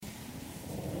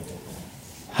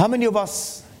How many of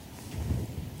us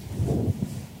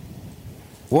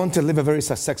want to live a very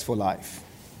successful life?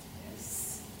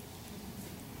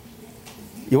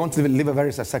 You want to live a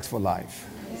very successful life?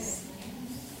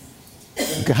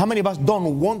 Okay, how many of us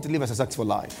don't want to live a successful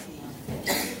life?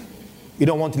 You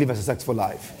don't want to live a successful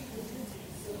life.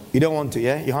 You don't want to,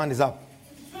 yeah? Your hand is up.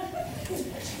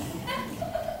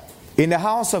 In the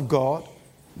house of God,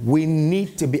 we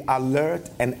need to be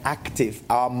alert and active.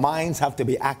 Our minds have to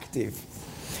be active.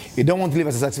 You don't want to live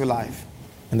a successful life,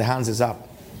 and the hands is up.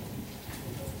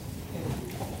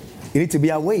 You need to be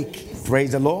awake.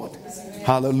 Praise the Lord.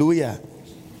 Hallelujah.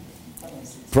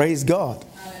 Praise God.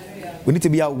 We need to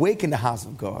be awake in the house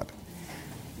of God.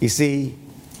 You see,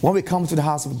 when we come to the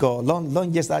house of God,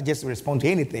 don't just respond to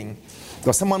anything.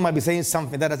 Because someone might be saying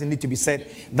something that doesn't need to be said,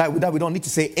 that we don't need to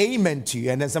say amen to.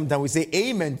 And then sometimes we say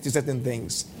amen to certain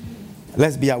things.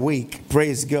 Let's be awake.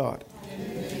 Praise God.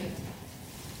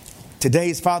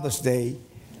 Today is Father's Day,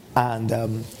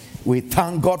 and we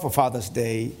thank God for Father's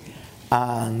Day,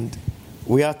 and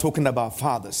we are talking about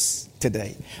fathers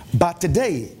today. But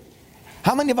today,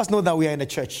 how many of us know that we are in a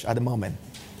church at the moment?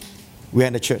 We are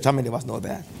in a church. How many of us know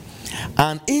that?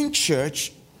 And in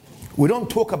church, we don't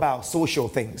talk about social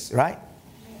things, right?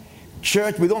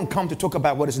 Church, we don't come to talk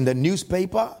about what is in the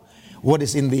newspaper, what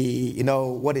is in the,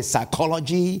 what is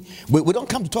psychology. We don't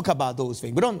come to talk about those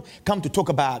things. We don't come to talk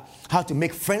about how to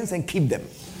make friends and keep them.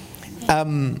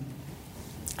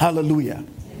 Hallelujah.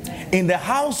 Amen. In the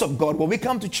house of God, when we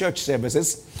come to church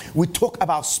services, we talk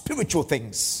about spiritual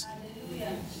things.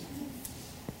 Hallelujah.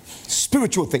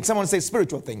 Spiritual things. Someone say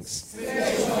spiritual things.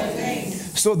 Spiritual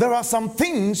things. So there are some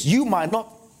things you might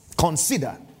not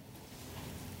consider,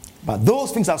 but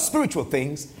those things are spiritual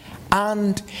things.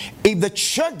 And if the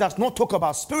church does not talk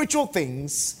about spiritual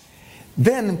things,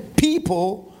 then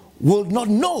people will not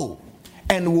know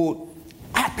and will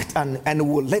act and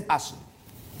will let us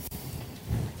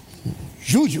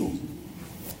juju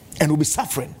and will be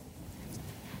suffering.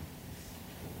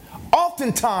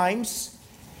 Oftentimes,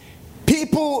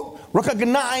 people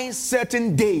recognize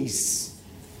certain days: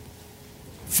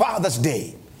 Father's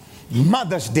Day,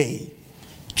 Mother's Day,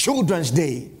 Children's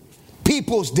Day,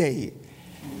 People's Day,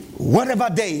 whatever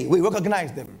day, we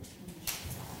recognize them.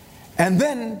 And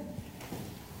then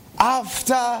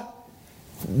after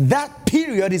that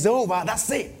period is over, that's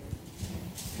it.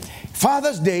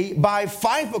 Father's Day, by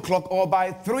 5 o'clock or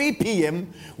by 3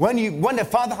 p.m., when the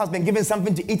father has been given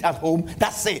something to eat at home,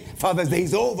 that's it. Father's Day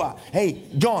is over. Hey,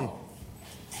 John,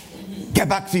 get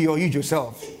back to your usual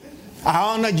self. I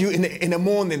honored you in the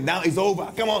morning. Now it's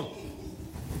over. Come on.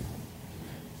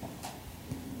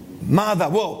 Mother,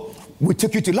 well, we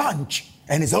took you to lunch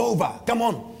and it's over. Come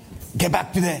on. Get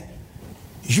back to the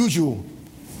usual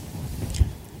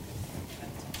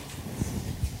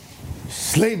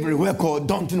slavery work or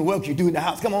daunting work you do in the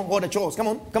house. Come on, all the chores. Come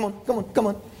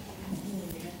on.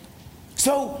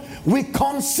 So we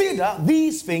consider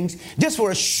these things just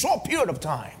for a short period of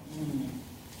time.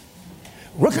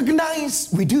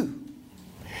 Recognize we do.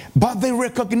 But the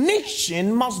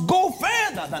recognition must go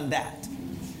further than that.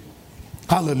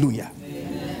 Hallelujah.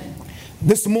 Amen.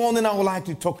 This morning I would like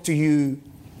to talk to you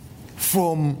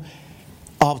to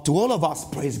all of us,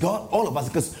 praise God, all of us,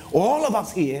 because all of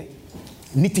us here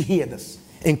need to hear this,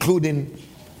 including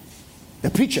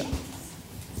the preacher.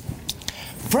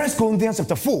 1 Corinthians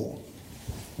chapter 4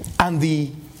 and the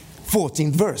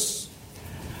 14th verse.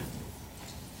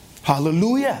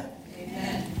 Hallelujah.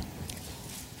 Amen.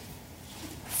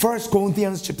 1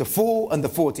 Corinthians chapter 4 and the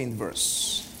 14th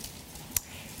verse.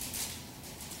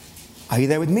 Are you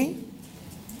there with me?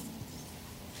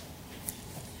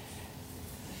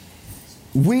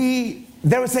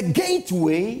 There is a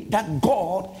gateway that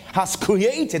God has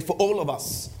created for all of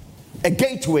us. A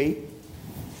gateway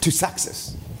to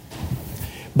success.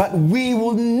 But we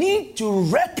will need to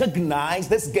recognize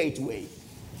this gateway.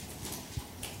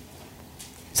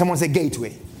 Someone say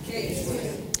gateway.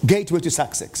 Gateway to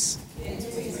success.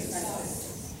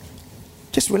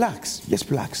 Just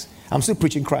relax. I'm still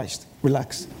preaching Christ.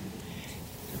 Relax.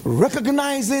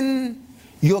 Recognizing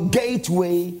your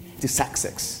gateway to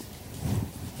success.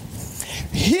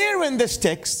 Here in this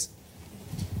text,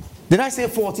 did I say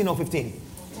 14 or 15?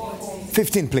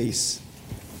 15, please.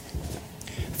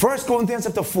 1 Corinthians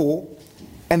chapter 4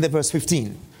 and the verse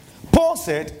 15. Paul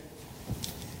said,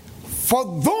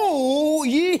 "For though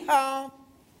ye have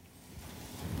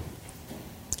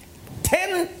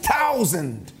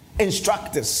 10,000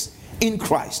 instructors in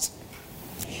Christ,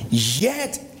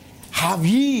 yet have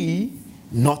ye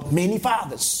not many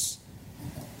fathers.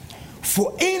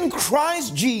 For in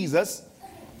Christ Jesus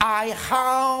I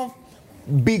have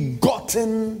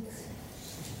begotten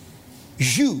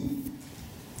you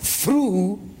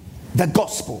through the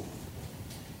gospel.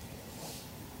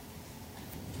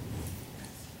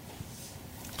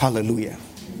 Hallelujah.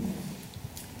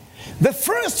 The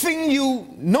first thing you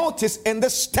notice in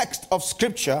this text of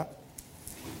scripture,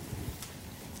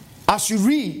 as you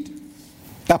read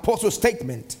the apostle's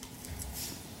statement,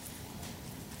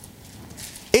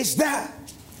 is that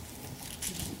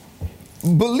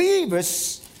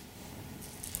believers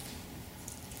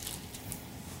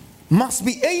must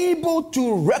be able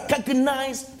to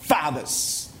recognize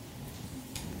fathers.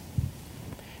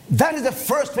 That is the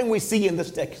first thing we see in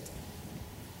this text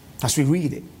as we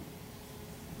read it.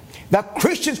 That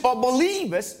Christians or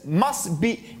believers must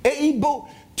be able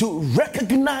to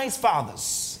recognize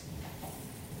fathers.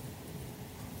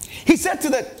 He said to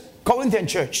the Corinthian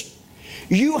church,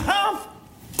 you have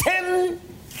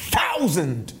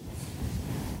 10,000.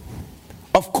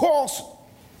 Of course,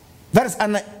 that is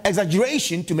an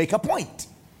exaggeration to make a point.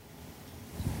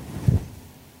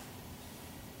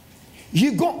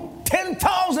 You got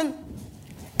 10,000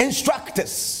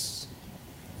 instructors,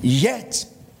 yet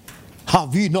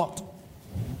have you not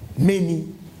many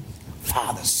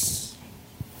fathers?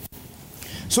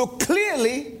 So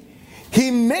clearly, he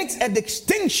makes a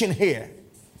distinction here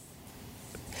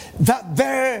that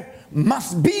there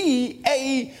must be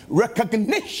a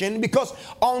recognition, because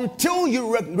until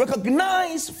you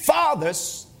recognize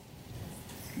fathers,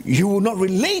 you will not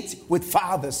relate with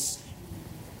fathers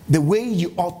the way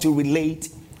you ought to relate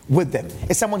with them.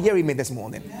 Is someone hearing me this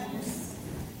morning? Yes.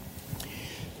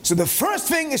 So the first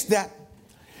thing is that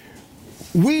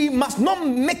we must not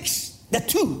mix the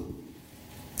two,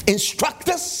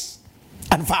 instructors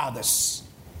and fathers.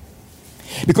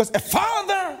 Because a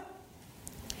father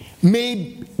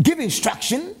may give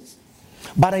instructions,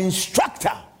 but an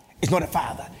instructor is not a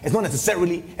father. It's not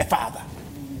necessarily a father.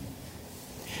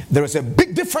 There is a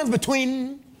big difference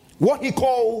between what he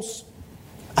calls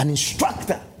an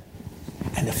instructor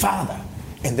and a father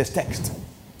in this text.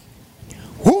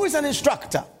 Who is an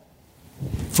instructor?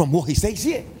 From what he says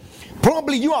here,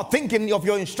 probably you are thinking of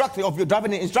your instructor, of your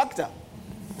driving instructor,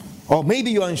 or maybe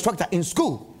your instructor in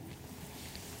school.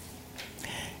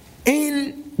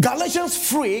 In Galatians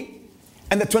 3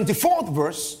 and the 24th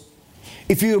verse,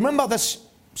 if you remember this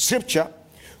scripture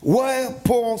where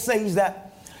Paul says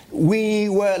that we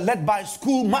were led by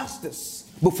schoolmasters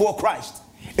before Christ,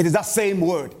 it is that same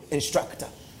word, instructor.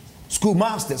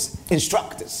 Schoolmasters,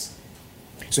 instructors.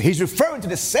 So he's referring to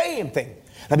the same thing.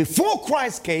 That before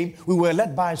Christ came, we were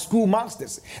led by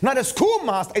schoolmasters. Now the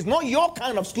schoolmaster is not your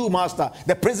kind of schoolmaster,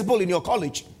 the principal in your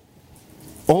college,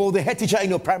 or the head teacher in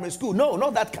your primary school. No,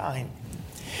 not that kind.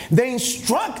 The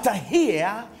instructor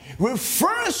here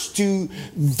refers to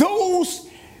those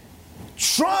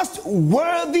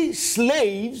trustworthy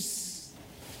slaves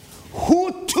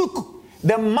who took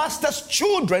the master's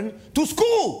children to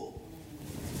school.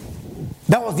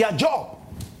 That was their job.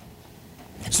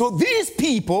 So these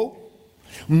people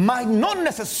might not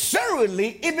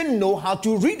necessarily even know how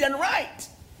to read and write.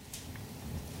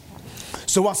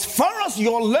 So as far as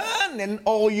your learning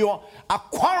or your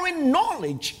acquiring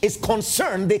knowledge is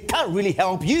concerned, they can't really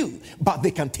help you, but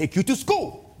they can take you to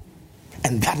school.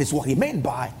 And that is what he meant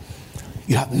by,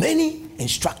 you have many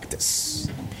instructors.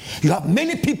 You have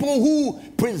many people who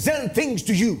present things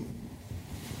to you.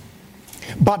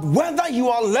 But whether you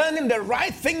are learning the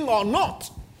right thing or not,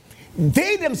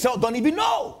 they themselves don't even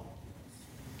know.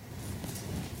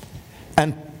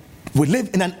 And we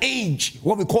live in an age,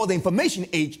 what we call the information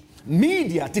age.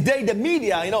 Media, today the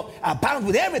media, abound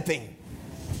with everything.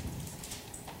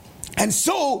 And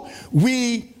so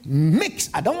we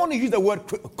mix, I don't want to use the word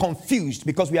confused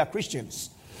because we are Christians,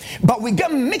 but we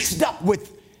get mixed up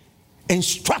with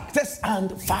instructors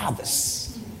and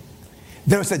fathers.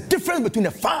 There is a difference between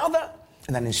a father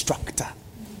and an instructor.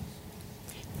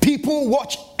 People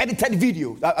watch edited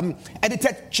videos,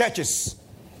 edited churches.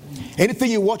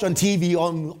 Anything you watch on TV,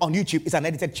 on YouTube, is an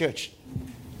edited church.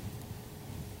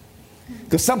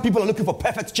 Because some people are looking for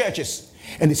perfect churches,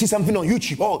 and they see something on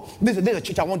YouTube. Oh, this is a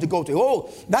church I want to go to. Oh,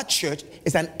 that church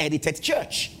is an edited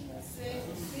church.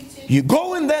 You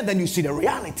go in there, then you see the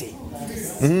reality.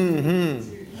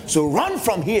 So run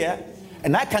from here,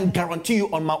 and I can guarantee you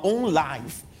on my own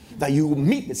life that you will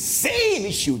meet the same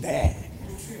issue there.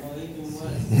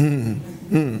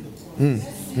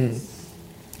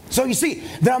 So you see,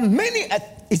 there are many,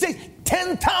 it says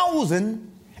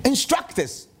 10,000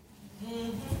 instructors.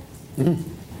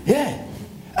 Yeah.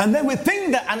 And then we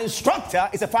think that an instructor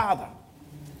is a father.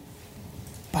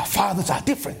 But fathers are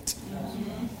different.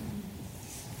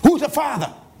 Who's a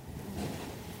father?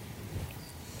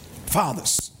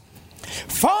 Fathers.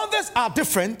 Fathers are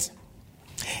different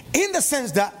In the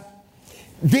sense that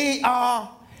they are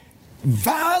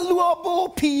valuable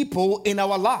people in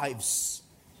our lives.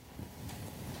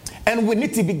 And we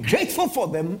need to be grateful for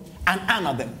them and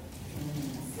honor them.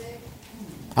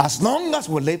 As long as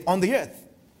we live on the earth.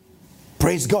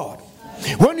 Praise God.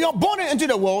 When you're born into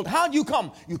the world, how do you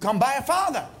come? You come by a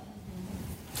father.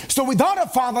 So without a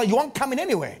father, you aren't coming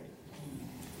anywhere.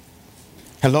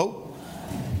 Hello?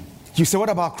 You say, what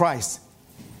about Christ?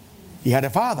 He had a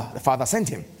father. The father sent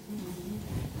him.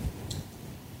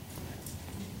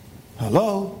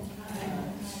 Hello?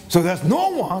 So there's no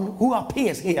one who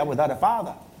appears here without a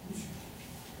father.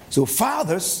 So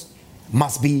fathers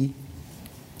must be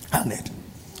honored.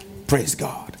 Praise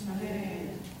God.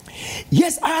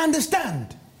 Yes, I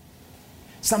understand.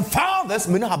 Some fathers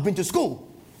may not have been to school,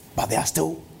 but they are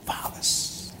still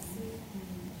fathers.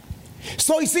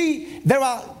 So you see, there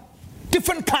are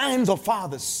different kinds of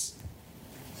fathers.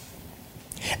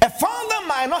 A father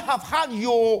might not have had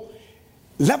your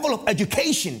level of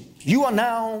education. You are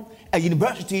now a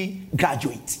university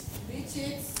graduate.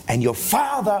 And your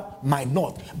father might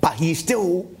not, but he is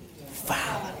still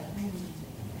father.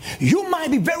 You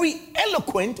might be very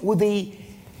eloquent with the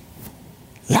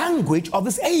language of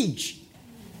this age.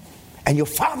 And your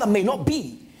father may not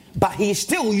be, but he is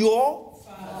still your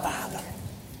father.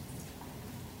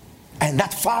 And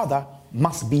that father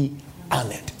must be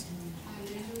honored.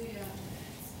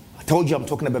 I told you I'm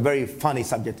talking about a very funny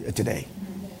subject today.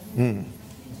 You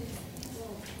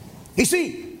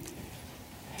see,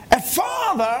 a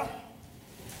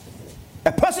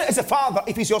person is a father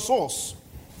if he's your source.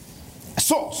 A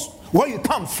source, where you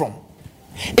come from.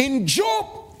 In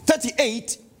Job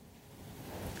 38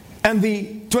 and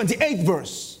the 28th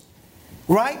verse,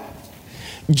 right?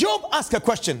 Job asked a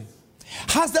question.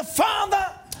 Has the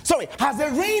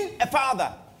rain a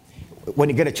father? When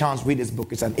you get a chance, read this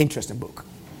book. It's an interesting book.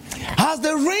 Has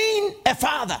the rain a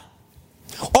father?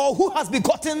 Or who has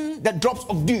begotten the drops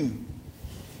of dew? Do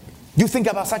you think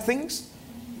about such things?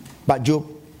 But Job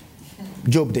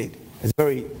did. He's a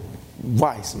very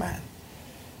wise man.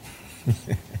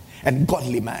 And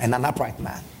godly man and an upright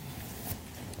man.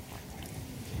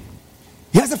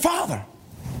 He has a father.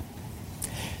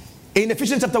 In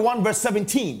Ephesians chapter 1 verse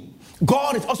 17,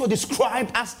 God is also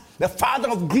described as the Father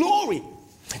of glory.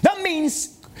 That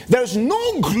means there is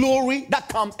no glory that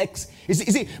comes you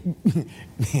see,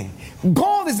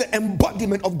 God is the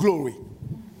embodiment of glory.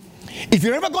 If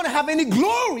you're ever going to have any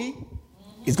glory,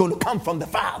 it's going to come from the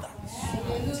Father.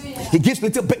 He gives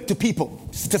little bit to people,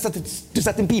 to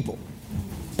certain people,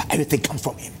 but everything comes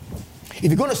from him. If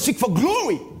you're going to seek for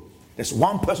glory, there's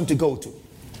one person to go to,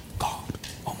 God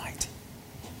Almighty.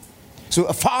 So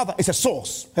a father is a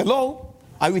source. Hello?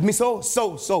 Are you with me so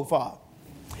far?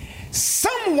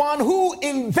 Someone who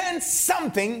invents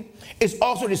something is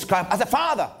also described as a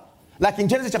father. Like in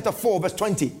Genesis chapter 4 verse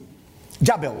 20.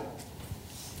 Jabal.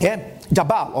 Yeah?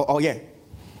 Jabal.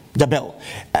 Jabal.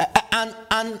 And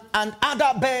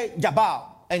Adabe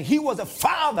Jabal. And he was a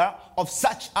father of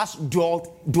such as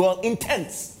dwell in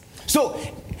tents. So,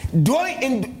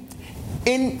 dwelling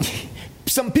in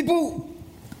some people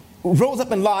rose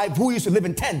up in life who used to live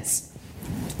in tents.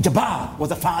 Jabal was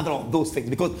the father of those things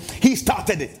because he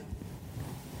started it.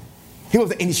 He was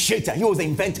the initiator. He was the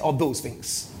inventor of those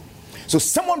things. So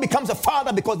someone becomes a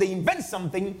father because they invent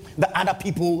something that other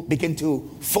people begin to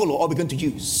follow or begin to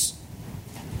use.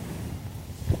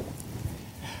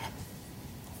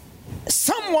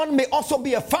 Someone may also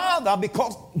be a father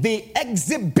because they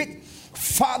exhibit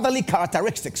fatherly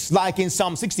characteristics, like in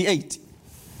Psalm 68,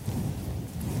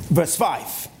 verse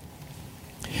 5,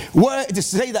 where it is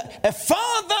said that a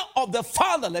father of the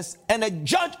fatherless and a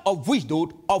judge of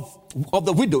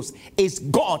the widows is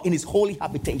God in his holy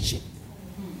habitation.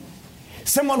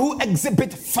 Someone who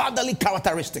exhibits fatherly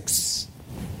characteristics.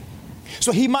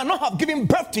 So he might not have given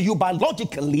birth to you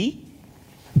biologically,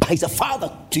 but he's a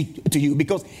father to you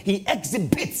because he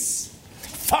exhibits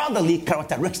fatherly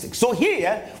characteristics. So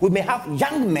here we may have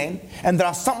young men, and there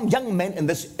are some young men in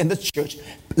this church.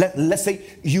 Let's say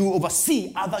you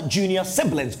oversee other junior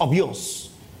siblings of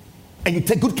yours, and you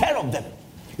take good care of them.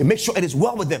 You make sure it is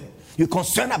well with them. You're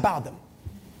concerned about them.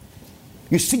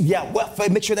 You seek their welfare,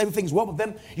 make sure that everything's well with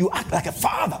them. You act like a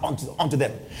father unto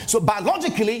them. So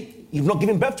biologically, you've not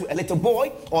given birth to a little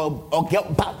boy or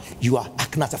girl, but you are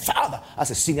acting as a father,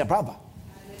 as a senior brother.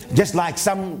 Just like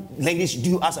some ladies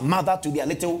do as a mother to their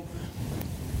little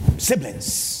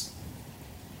siblings.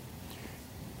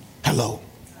 Hello.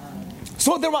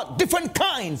 So there are different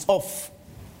kinds of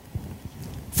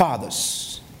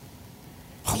fathers.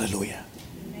 Hallelujah.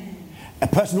 A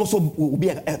person also will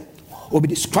be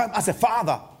described as a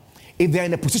father if they're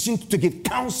in a position to give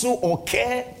counsel or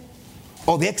care,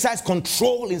 or they exercise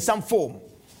control in some form.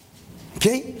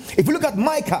 Okay? If you look at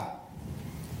Micah,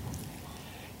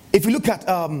 if you look at,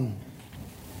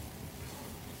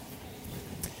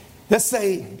 let's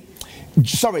say,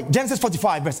 Genesis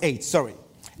 45 verse 8,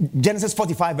 Genesis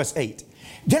 45 verse 8.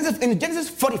 In Genesis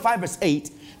 45 verse 8,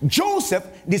 Joseph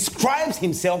describes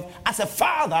himself as a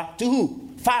father to who?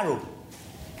 Pharaoh.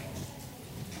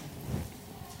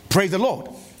 Praise the Lord.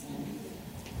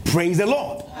 Praise the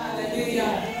Lord.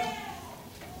 Hallelujah.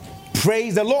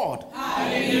 Praise the Lord.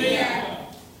 Hallelujah.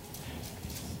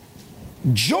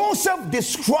 Joseph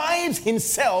describes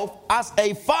himself as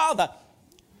a father.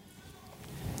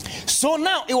 So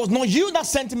now it was not you that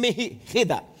sent me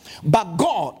hither, but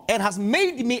God, and has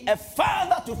made me a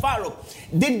father to Pharaoh.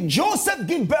 Did Joseph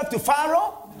give birth to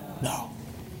Pharaoh? No.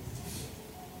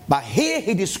 But here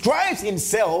he describes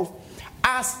himself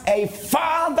as a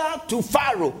father to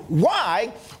Pharaoh.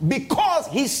 Why? Because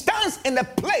he stands in a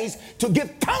place to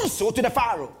give counsel to the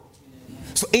Pharaoh.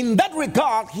 So in that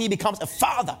regard, he becomes a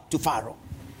father to Pharaoh,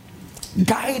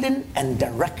 guiding and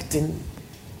directing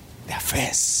the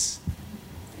affairs.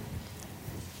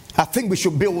 I think we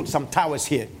should build some towers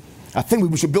here. I think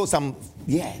we should build some.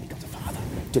 Yeah, he becomes a father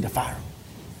to the Pharaoh.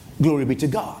 Glory be to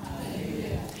God.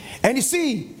 And you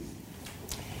see,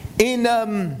 in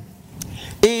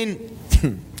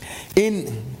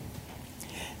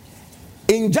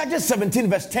Judges 17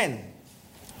 verse 10,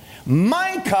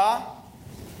 Micah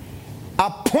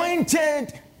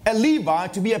appointed a Levi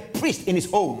to be a priest in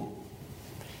his home.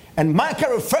 And Micah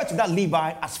referred to that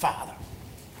Levi as father.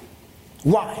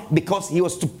 Why? Because he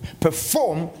was to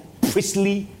perform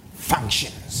priestly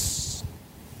functions.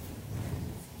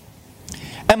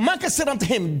 And Micah said unto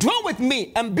him, dwell with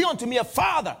me and be unto me a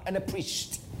father and a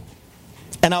priest.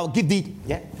 And I'll give thee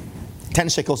 10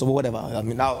 shekels or whatever. I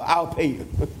mean, I'll pay you.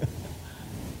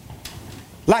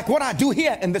 Like what I do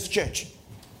here in this church.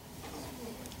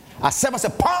 I serve as a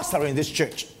pastor in this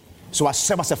church. So I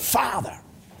serve as a father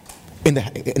in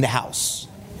the house.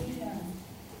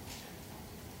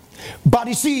 But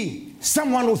you see,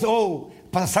 someone will say, oh,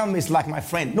 Pastor Sam is like my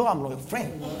friend. No, I'm not a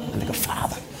friend. I'm like a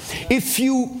father. If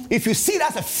you see it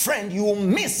as a friend, you will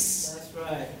miss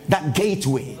that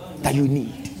gateway that you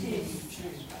need.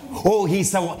 Oh,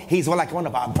 he's like one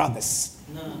of our brothers.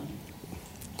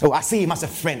 Oh, I see him as a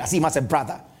friend. I see him as a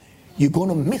brother. You're going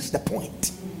to miss the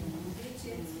point.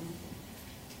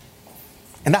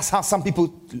 And that's how some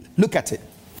people look at it.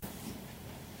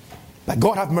 But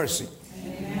God have mercy.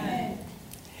 Amen.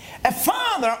 A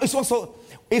father is also,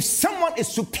 if someone is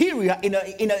superior in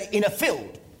a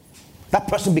field, that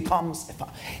person becomes a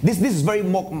father. This is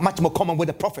much more common with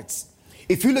the prophets.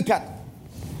 If you look at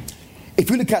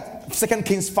 2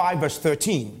 Kings 5 verse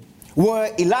 13,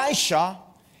 where Elisha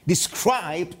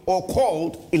described or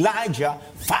called Elijah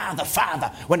father,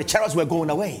 father, when the chariots were going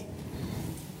away.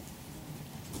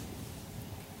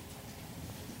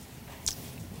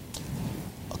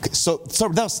 Okay, so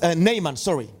that was Naaman,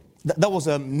 that was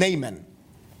Naaman.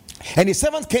 And his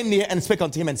servants came near and spake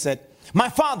unto him and said, my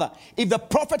father, if the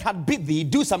prophet had bid thee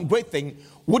do some great thing,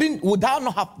 would thou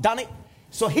not have done it?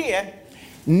 So here,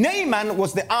 Naaman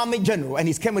was the army general, and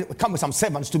he's come with some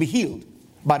servants to be healed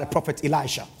by the prophet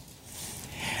Elisha.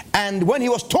 And when he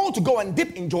was told to go and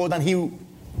dip in Jordan, he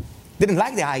didn't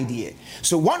like the idea.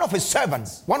 So one of his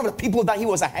servants, one of the people that he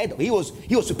was ahead of, he was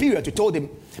superior to, told him,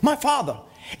 my father,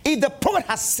 if the prophet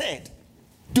has said,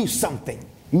 do something,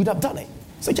 you would have done it.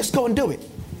 So just go and do it.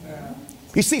 Yeah.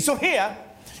 You see, so here,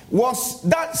 was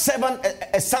that servant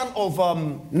a son of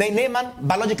Naaman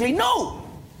biologically? No.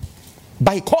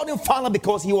 But he called him father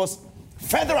because he was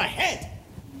further ahead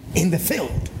in the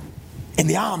field, in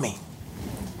the army.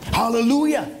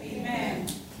 Hallelujah. Amen.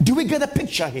 Do we get a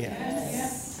picture here?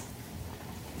 Yes.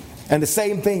 And the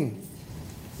same thing.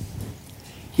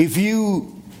 If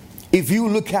you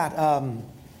look at 1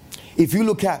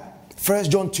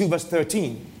 John 2 verse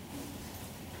 13,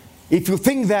 if you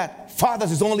think that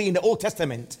fathers is only in the Old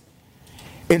Testament,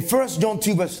 in 1 John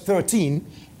 2 verse 13,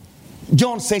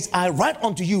 John says, I write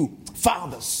unto you,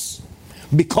 fathers,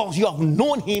 because you have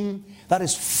known him that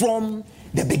is from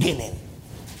the beginning.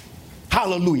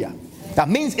 Hallelujah. That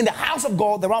means in the house of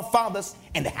God, there are fathers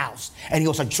in the house. And he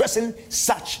was addressing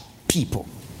such people.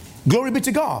 Glory be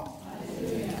to God.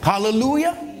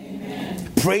 Hallelujah. Hallelujah.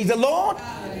 Praise the Lord.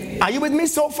 Hallelujah. Are you with me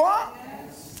so far?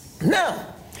 Yes.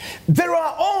 Now, there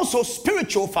are also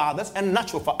spiritual fathers and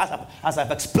natural fathers, as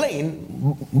I've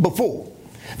explained before.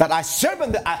 That I serve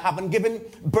and that I haven't given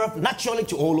birth naturally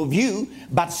to all of you,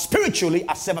 but spiritually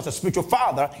I serve as a spiritual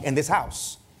father in this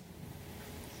house.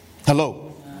 Hello.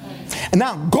 And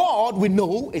now God, we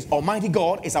know, is Almighty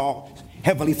God, is our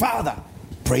Heavenly Father.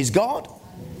 Praise God.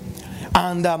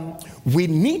 And we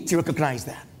need to recognize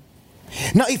that.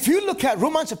 Now, if you look at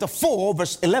Romans chapter 4,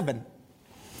 verse 11,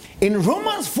 in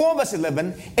Romans 4, verse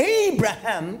 11,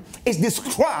 Abraham is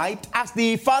described as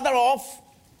the father of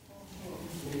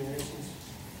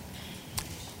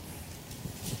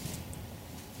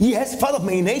father of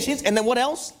many nations. And then what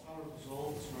else?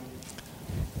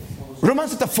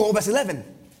 Romans chapter 4, verse 11.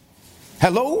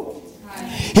 Hello?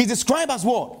 He's described as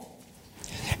what?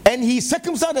 And he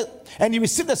circumcised, and he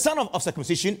received the son of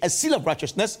circumcision, a seal of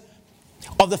righteousness,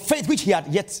 of the faith which he had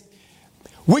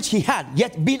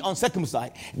yet been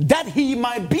uncircumcised, that he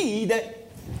might be the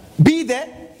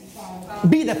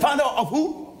father of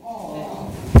who?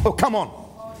 Oh, come on.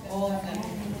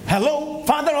 Hello?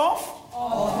 Father of?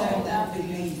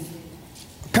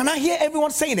 Can I hear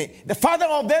everyone saying it? The father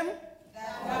of them?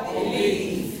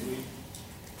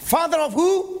 Father of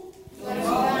who?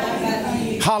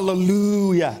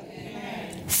 Hallelujah.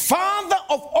 Amen. Father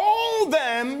of all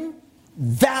them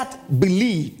that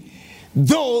believe,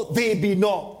 though they be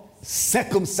not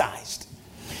circumcised.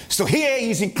 So here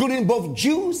he's including both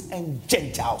Jews and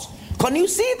Gentiles. Can you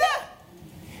see that?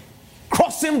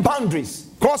 Crossing boundaries,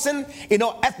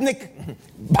 ethnic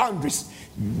boundaries,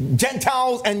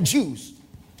 Gentiles and Jews.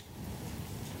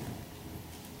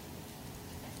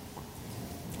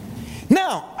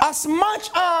 Now, as much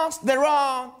as there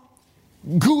are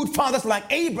good fathers like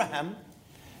Abraham,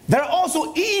 there are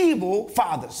also evil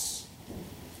fathers.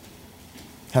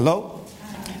 Hello?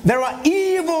 There are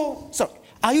evil. So,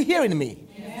 are you hearing me?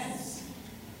 Yes.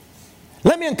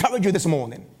 Let me encourage you this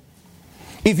morning.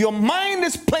 If your mind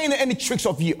is playing any tricks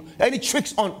on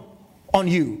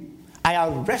you, I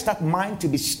arrest that mind to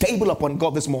be stable upon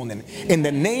God this morning. In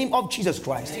the name of Jesus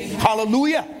Christ. Amen.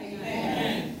 Hallelujah.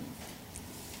 Amen.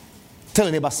 Tell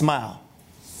your neighbor, smile.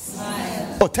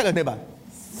 Smile. Oh, tell your neighbor.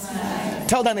 Smile.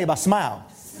 Tell that neighbor, smile.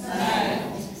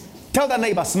 Smile. Tell that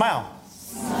neighbor, smile.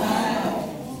 Smile.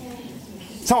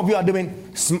 Some of you are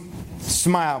doing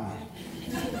smile.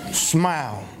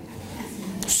 Smile.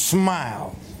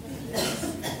 Smile.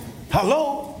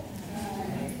 Hello?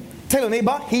 Tell your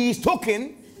neighbor, he is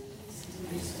talking.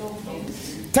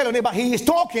 Tell your neighbor, he is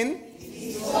talking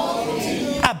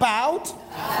about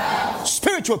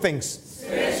spiritual things.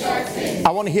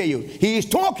 I want to hear you. He is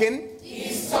talking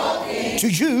to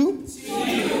you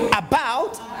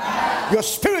about your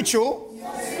spiritual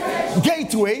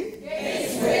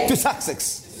gateway to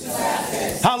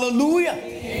success. Hallelujah.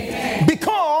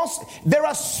 Because there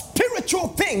are spiritual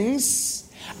things,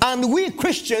 and we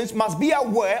Christians must be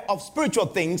aware of spiritual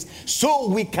things so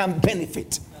we can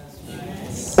benefit.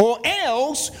 Or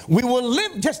else we will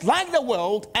live just like the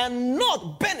world and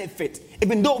not benefit,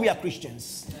 even though we are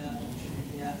Christians.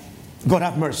 God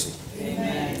have mercy.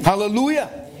 Amen. Hallelujah.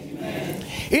 Amen.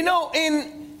 You know,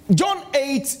 in John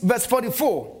 8, verse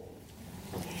 44,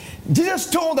 Jesus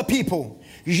told the people,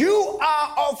 you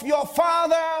are of your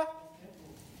father.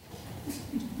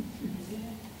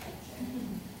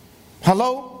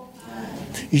 Hello?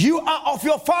 You are of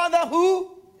your father who?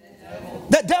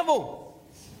 The devil.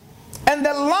 And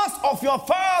the lust of your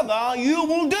father you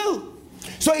will do.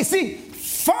 So you see,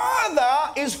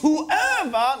 father is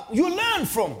whoever you learn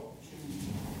from.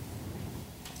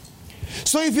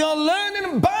 So if you're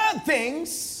learning bad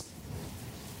things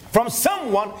from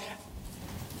someone,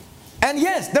 and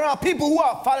yes, there are people who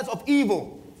are fathers of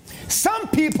evil. Some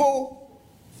people,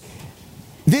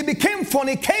 they became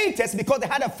fornicators because they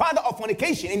had a father of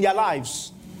fornication in their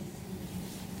lives.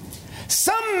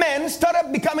 Some men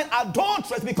started becoming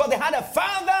adulterers because they had a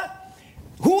father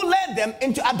who led them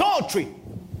into adultery.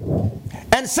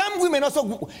 And some women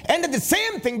also ended the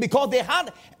same thing because they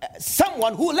had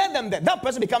someone who led them there. That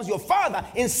person becomes your father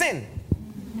in sin.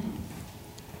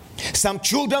 Some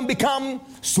children become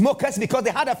smokers because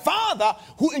they had a father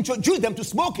who introduced them to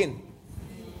smoking.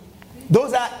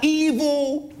 Those are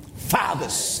evil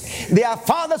fathers. They are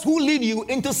fathers who lead you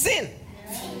into sin.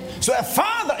 So a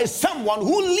father is someone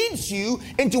who leads you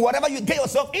into whatever you get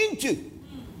yourself into.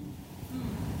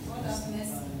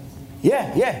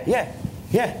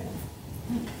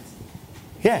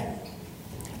 Yeah.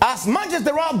 As much as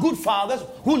there are good fathers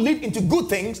who lead into good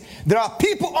things, there are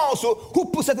people also who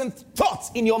put certain thoughts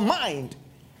in your mind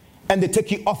and they take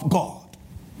you off God.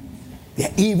 They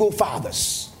are evil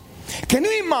fathers. Can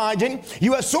you imagine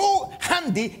you are so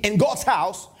handy in God's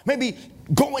house, maybe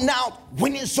going out,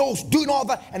 winning souls, doing all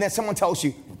that, and then someone tells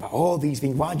you about all these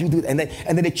things, why do you do that? And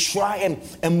then they try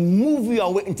and move you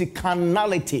away into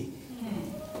carnality.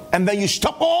 And then you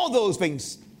stop all those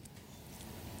things.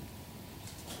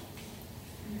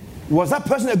 Was that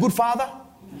person a good father?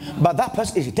 But that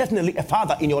person is definitely a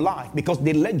father in your life because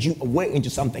they led you away into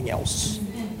something else.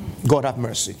 God have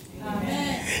mercy.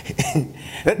 Amen.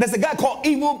 There's a guy called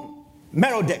Evil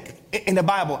Merodach in the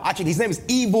Bible. Actually, his name is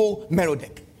Evil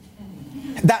Merodach.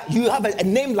 That you have a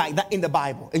name like that in the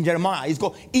Bible. In Jeremiah, he's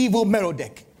called Evil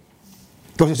Merodach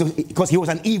because he was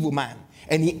an evil man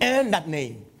and he earned that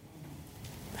name.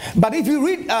 But if you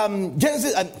read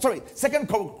Second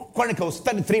Chronicles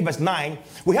 33 verse 9,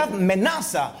 we have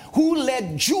Manasseh who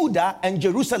led Judah and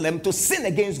Jerusalem to sin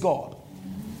against God.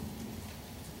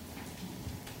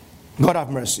 God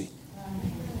have mercy.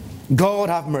 God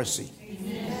have mercy.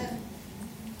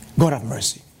 God have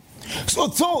mercy. So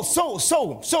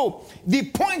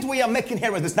the point we are making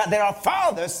here is this, that there are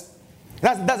fathers.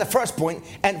 That's the first point,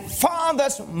 and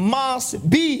fathers must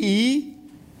be.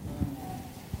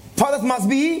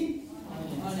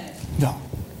 No.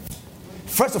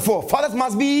 First of all, fathers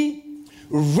must be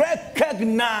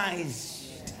recognized.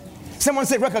 Someone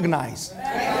say recognize.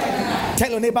 Tell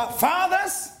your neighbor,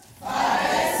 fathers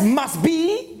must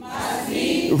be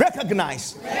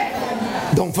recognized.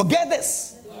 Don't forget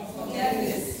this.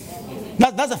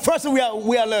 That's the first thing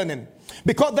we are learning.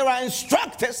 Because there are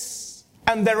instructors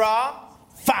and there are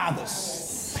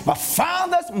fathers. But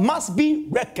fathers must be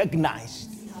recognized.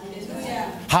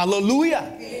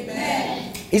 Hallelujah.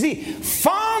 Amen. You see,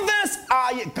 fathers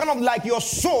are kind of like your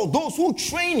soul, those who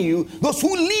train you, those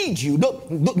who lead you,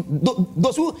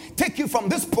 those who take you from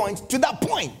this point to that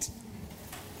point.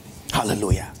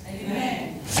 Hallelujah.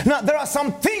 Amen. Now, there are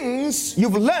some things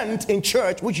you've learned in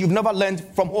church which you've never learned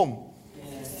from home.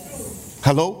 Yes.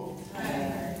 Hello?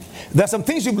 Amen. There are some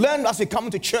things you've learned as you come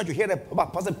to church, you hear the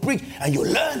pastor preach, and you're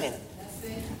learning.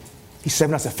 He's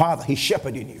serving as a father, he's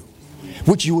shepherding you,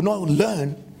 which you will not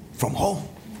learn from home.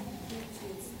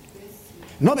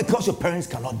 Not because your parents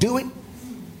cannot do it,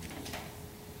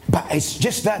 but it's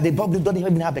just that they probably don't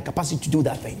even have the capacity to do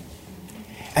that thing.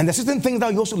 And there's certain things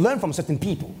that you also learn from certain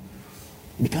people.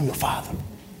 You become your father.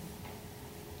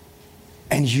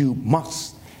 And you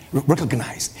must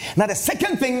recognize. Now the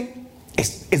second thing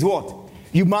is what?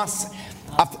 You must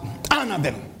honor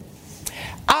them.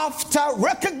 After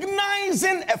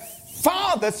recognizing a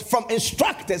fathers from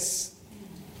instructors,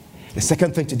 the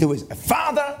second thing to do is a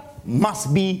father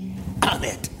must be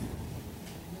honored.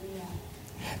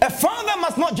 A father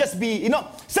must not just be,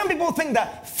 some people think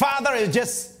that father is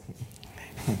just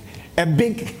a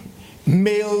big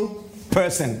male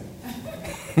person.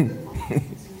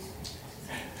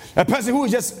 A person who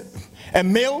is just a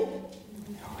male,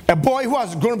 a boy who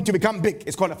has grown up to become big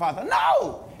is called a father.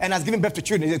 No! And has given birth to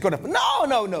children is called a father.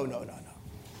 No.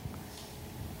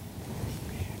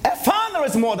 A father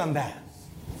is more than that.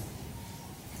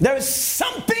 There is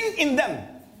something in them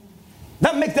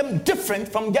that makes them different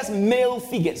from just male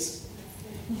figures.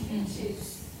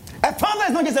 A father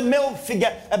is not just a male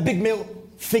figure, a big male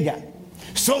figure.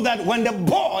 So that when the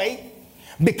boy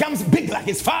becomes big like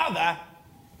his father,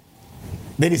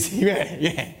 then it's,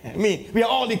 we are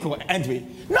all equal, aren't we?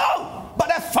 No, but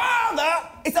a father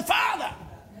is a father.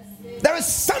 There is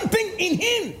something in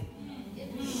him.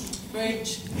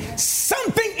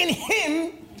 Something in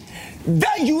him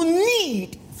that you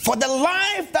need for the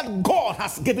life that God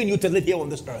has given you to live here on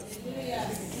this earth.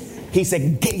 He's a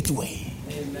gateway.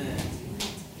 Amen.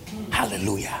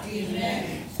 Hallelujah.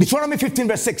 Amen. Deuteronomy 15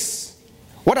 verse 6.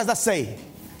 What does that say?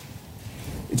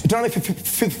 Deuteronomy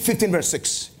 15 verse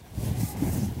 6.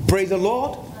 Praise the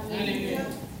Lord. Hallelujah.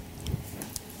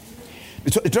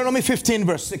 Deuteronomy 15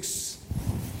 verse 6.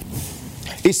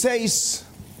 It says,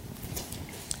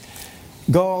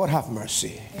 God have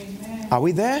mercy. Amen. Are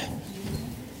we there?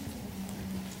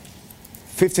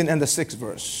 15 and the 6th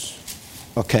verse.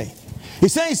 Okay. He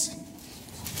says,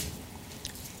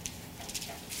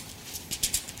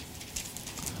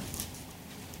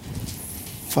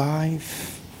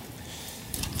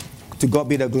 to God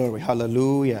be the glory.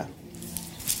 Hallelujah.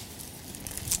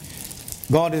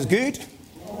 God is good.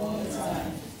 All the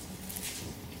time.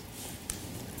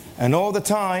 And all the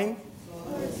time,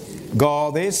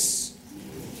 God is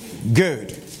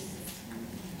good.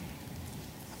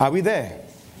 Are we there?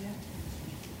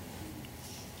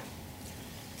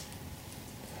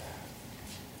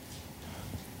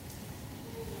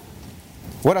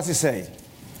 What does it say?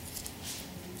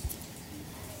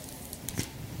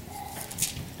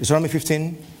 Deuteronomy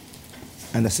 15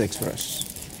 and the 6th verse.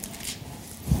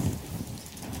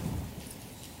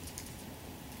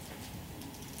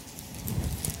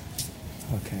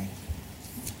 Okay.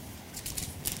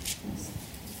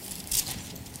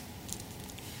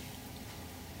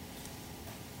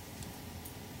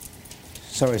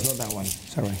 Sorry, it's not that one.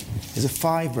 Sorry. Is it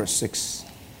 5 verse 6?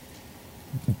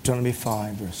 Deuteronomy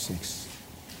 5 verse 6.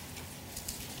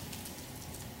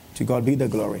 To God be the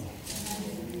glory.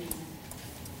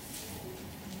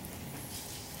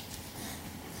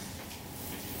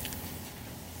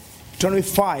 Turn with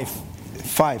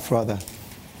 5 rather.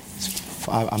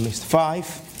 5, I missed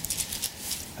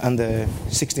 5 and the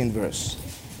 16th verse.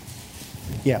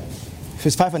 Yeah,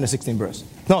 it's 5 and the 16th verse.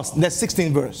 No, the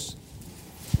 16th verse.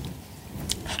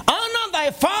 Honor thy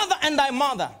father and thy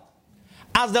mother,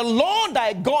 as the Lord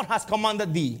thy God has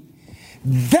commanded thee,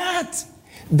 that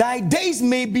thy days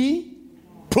may be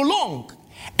prolonged,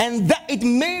 and that it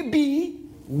may be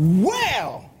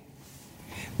well.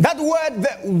 That word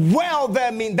well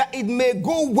there means that it may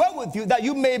go well with you, that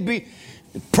you may be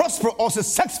prosperous or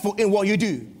successful in what you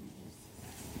do.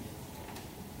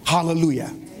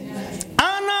 Hallelujah. Amen.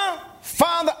 Honor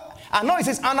father. I know it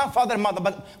says honor father and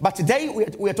mother, but today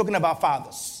we are talking about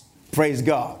fathers. Praise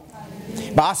God.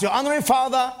 Hallelujah. But as you're honoring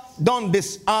father, don't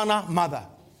dishonor mother.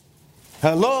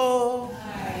 Hello.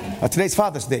 Today's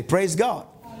Father's Day. Praise God.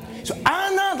 Hallelujah. So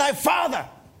honor thy father,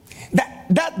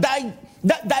 that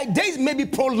thy days may be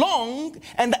prolonged,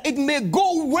 and that it may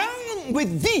go well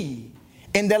with thee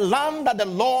in the land that the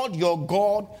Lord your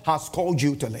God has called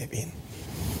you to live in.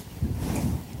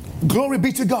 Glory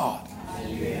be to God.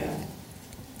 Hallelujah.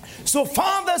 So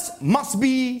fathers must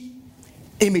be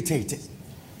imitated.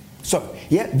 So,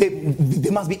 yeah, they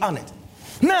must be honored.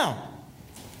 Now,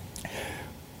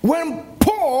 when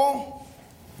Paul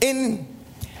in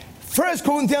 1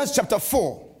 Corinthians chapter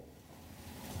 4,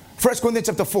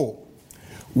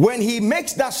 when he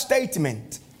makes that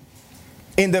statement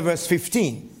in the verse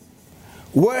 15,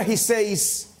 where he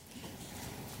says,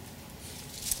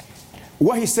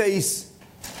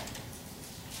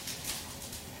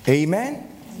 amen.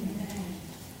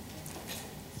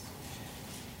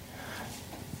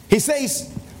 He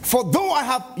says, for though I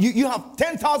have you have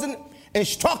 10,000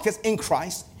 instructors in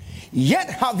Christ, yet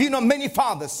have you not many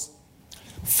fathers.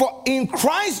 For in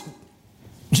Christ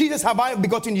Jesus have I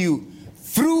begotten you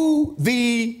through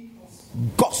the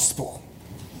gospel.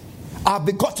 I've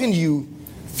begotten you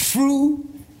through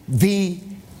the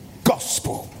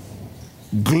gospel.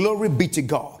 Glory be to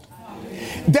God.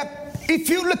 If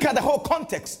you look at the whole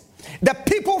context, the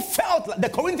people felt like, the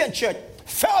Corinthian church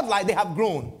felt like they have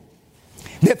grown.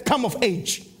 They've come of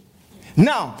age.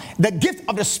 Now, the gift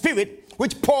of the Spirit,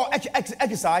 which Paul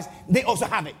exercised, they also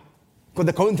have it. Because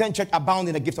the Corinthian church abound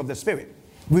in the gift of the Spirit.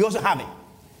 We also have it.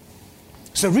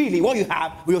 So really, what you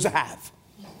have, we also have.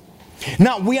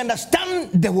 Now, we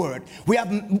understand the word. We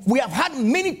have had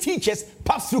many teachers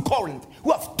pass through Corinth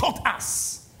who have taught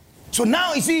us. So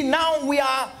now, you see, now we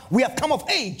have come of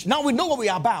age. Now we know what we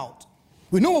are about.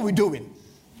 We know what we're doing.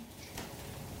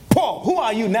 Paul, who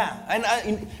are you now?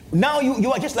 And now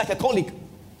you are just like a colleague.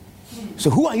 So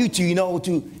who are you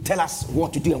to tell us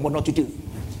what to do and what not to do?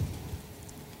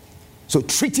 So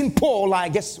treating Paul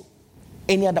like just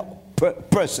any other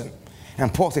person.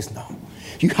 And Paul says, no.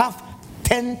 You have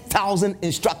 10,000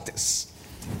 instructors,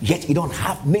 yet you don't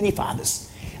have many fathers.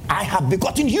 I have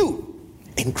begotten you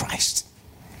in Christ.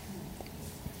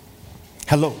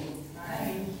 Hello.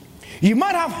 You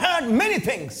might have heard many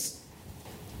things,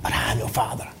 but I am your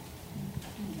father.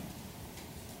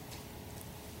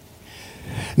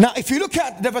 Now, if you look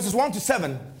at the verses 1 to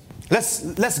 7,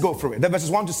 let's go through it. The verses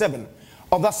 1 to 7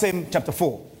 of that same chapter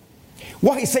 4.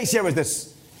 What he says here is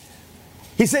this.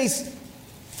 He says,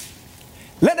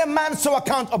 let a man so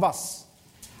account of us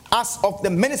as of the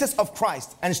ministers of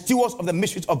Christ and stewards of the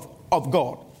mysteries of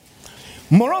God.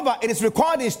 Moreover, it is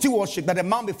required in stewardship that a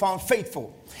man be found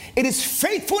faithful. It is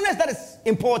faithfulness that is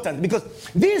important, because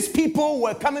these people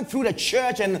were coming through the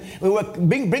church and we were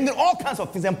bringing all kinds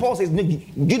of things. And Paul says,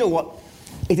 you know what?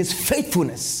 It is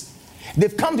faithfulness.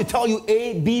 They've come to tell you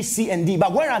A, B, C, and D.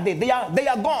 But where are they? They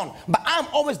are gone. But I'm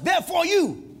always there for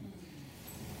you.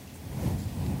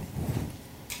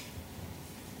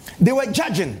 They were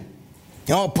judging.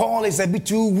 Paul is a bit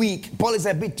too weak. Paul is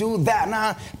a bit too that.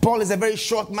 Nah, Paul is a very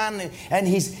short man, and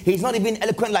he's not even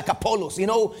eloquent like Apollos. You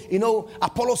know,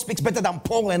 Apollos speaks better than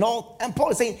Paul and all. And Paul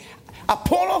is saying,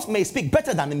 Apollos may speak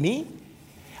better than me.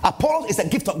 Apollos is a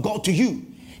gift of God to you.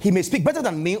 He may speak better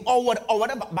than me or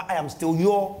whatever, but I am still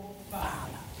your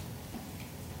father,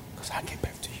 because I gave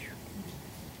birth to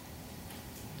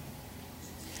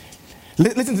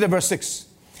you. Listen to the verse 6.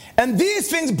 And these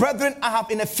things, brethren, I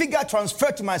have in a figure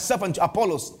transferred to myself and to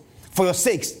Apollos for your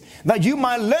sakes, that you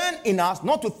might learn in us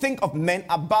not to think of men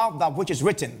above that which is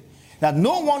written, that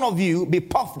no one of you be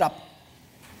puffed up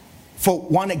for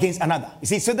one against another. You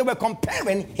see, so they were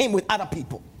comparing him with other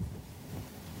people.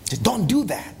 Just don't do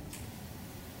that.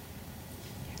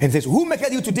 And it says, who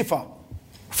maketh you to differ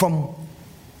from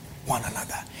one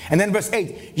another? And then verse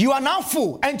 8, you are now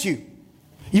full, aren't you?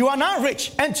 You are now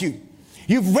rich, aren't you?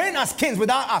 You've reigned as kings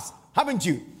without us, haven't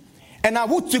you? And I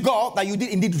would to God that you did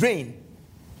indeed reign,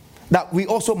 that we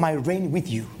also might reign with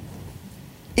you.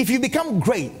 If you become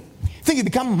great, think you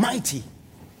become mighty.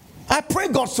 I pray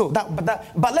God so, but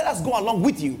let us go along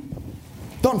with you.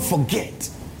 Don't forget.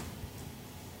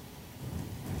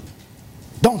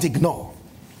 Don't ignore.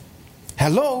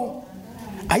 Hello?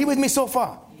 Are you with me so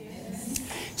far? Yes.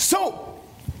 So,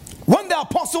 when the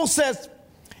apostle says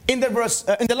in the verse,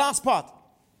 in the last part,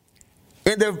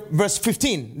 in the verse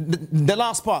 15, the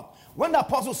last part, when the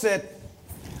apostle said,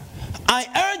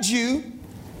 I urge you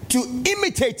to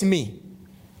imitate me.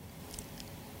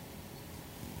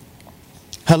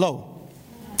 Hello?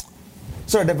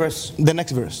 Sorry, the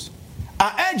next verse.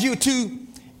 I urge you to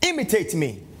imitate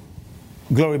me.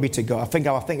 Glory be to God. I think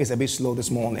our thing is a bit slow this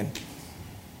morning.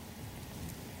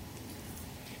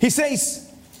 He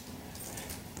says,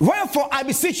 wherefore I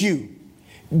beseech you,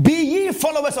 be ye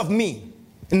followers of me.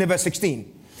 In the verse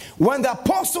 16. When the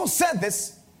apostle said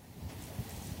this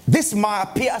might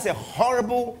appear as a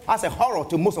horror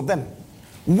to most of them.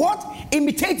 What?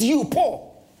 Imitate you,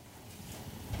 Paul.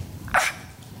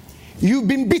 You've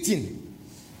been beaten.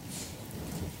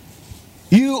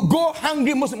 You go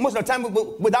hungry most of the time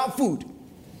without food.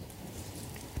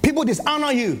 People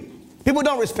dishonor you. People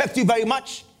don't respect you very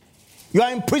much. You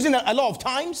are in prison a lot of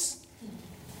times.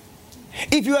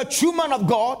 If you're a true man of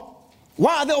God,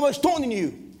 why are they always stoning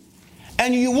you?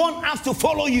 And you want us to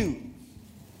follow you?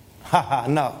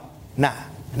 No. Nah.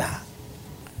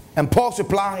 And Paul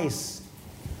replies,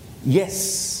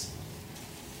 yes.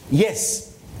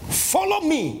 Follow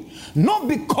me, not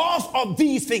because of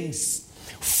these things.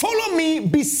 Follow me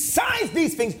besides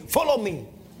these things. Follow me.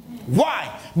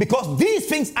 Why? Because these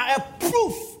things are a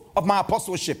proof of my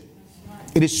apostleship.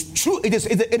 It is true. It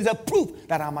is a proof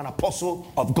that I'm an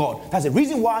apostle of God. That's the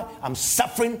reason why I'm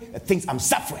suffering the things I'm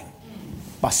suffering.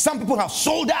 But some people have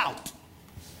sold out.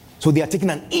 So they are taking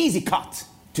an easy cut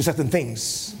to certain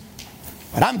things.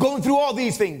 But I'm going through all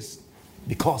these things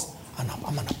because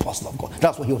I'm an apostle of God.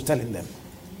 That's what he was telling them.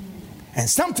 And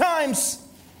sometimes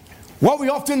what we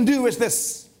often do is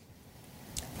this.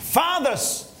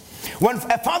 Fathers, when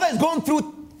a father is going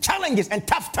through challenges and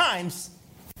tough times,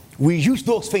 we use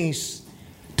those things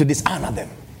to dishonor them.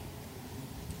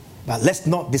 But let's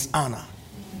not dishonor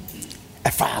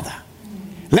a father.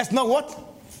 Let's not what?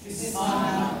 Dishonor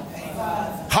a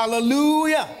father.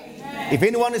 Hallelujah. Amen. If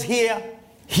anyone is here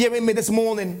hearing me this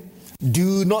morning,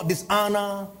 do not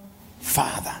dishonor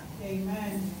father.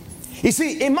 Amen. You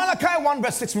see, in Malachi 1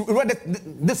 verse 6, we read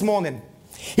it this morning.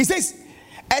 He says,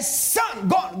 a son,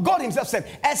 God himself said,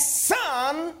 a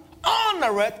son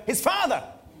honoreth his father.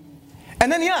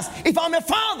 And then he asked, if I'm a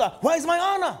father, where is my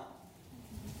honor?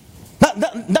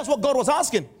 That's what God was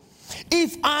asking.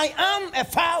 If I am a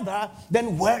father,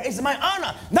 then where is my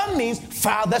honor? That means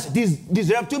fathers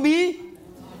deserve to be.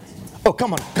 Oh,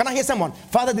 come on. Can I hear someone?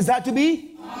 Father desire to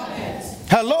be? Honest.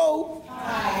 Hello?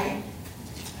 Hi.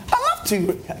 I love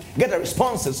to get the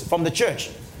responses from the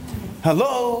church.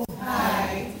 Hello?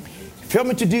 Hi. If you want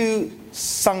me to do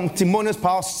sanctimonious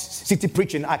power city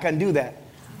preaching, I can do that.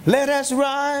 Let us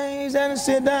rise and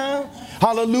sit down.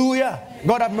 Hallelujah.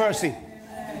 God have mercy.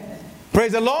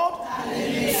 Praise the Lord.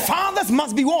 Hallelujah. Fathers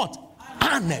must be what?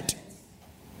 Honored.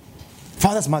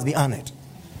 Fathers must be honored.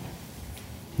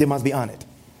 They must be honored.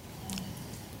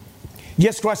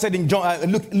 Yes, Christ said in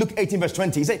John, Luke 18 verse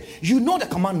 20, he said, you know the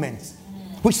commandments,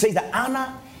 which says that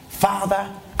honor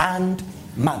father and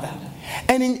mother.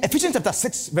 And in Ephesians chapter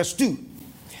 6 verse 2,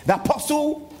 the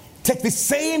apostle takes the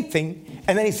same thing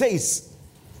and then he says,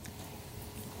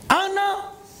 honor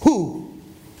who?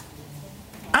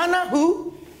 Honor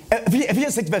who?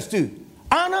 Ephesians 6 verse 2.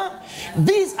 Honor.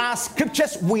 These are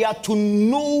scriptures we are to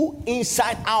know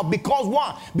inside out. Because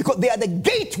why? Because they are the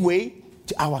gateway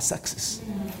to our success.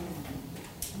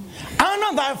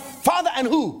 Honor thy father and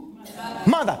who?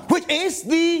 Mother. Which is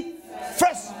the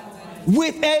first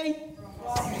with a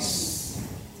promise.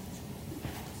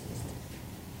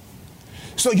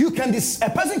 So you can, a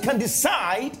person can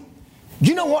decide,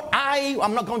 you know what,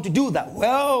 I'm not going to do that.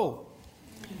 Well,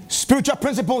 spiritual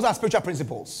principles are spiritual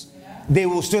principles. They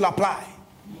will still apply.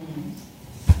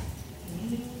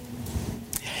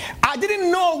 I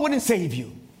didn't know it wouldn't save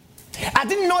you. I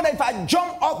didn't know that if I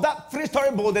jumped off that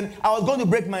 3-story building, I was going to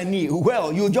break my knee.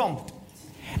 Well, you jumped.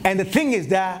 And the thing is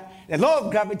that the law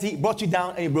of gravity brought you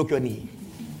down and you broke your knee.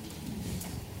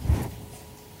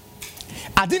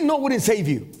 I didn't know it wouldn't save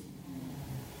you.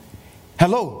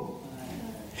 Hello?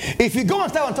 If you go and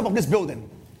stand on top of this building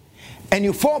and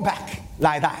you fall back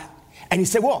like that, and you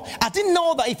say, well, I didn't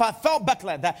know that if I fell back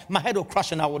like that, my head will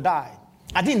crush and I will die.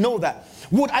 I didn't know that.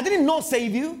 Would I didn't know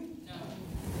save you? No.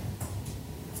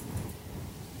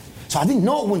 So I didn't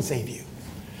know it wouldn't save you.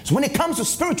 So when it comes to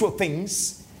spiritual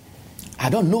things, I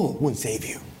don't know it wouldn't save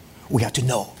you. We have to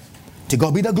know. To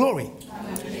God be the glory.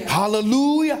 Hallelujah.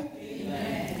 Hallelujah.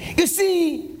 Amen. You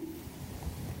see,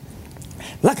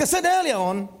 like I said earlier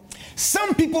on,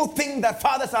 some people think that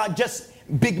fathers are just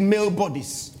big male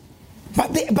bodies.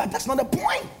 But that's not the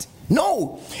point.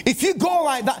 No. If you go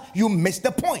like that, you miss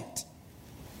the point.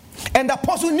 And the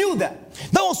apostle knew that.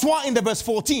 That was why in the verse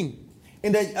 14,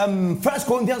 in the 1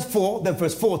 Corinthians 4, the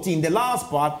verse 14, the last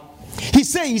part, he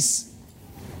says,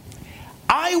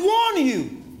 I warn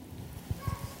you,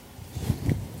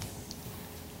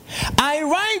 I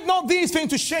write not these things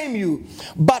to shame you,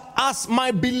 but as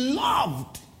my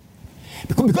beloved,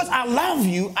 because I love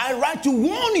you, I write to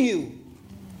warn you,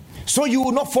 so you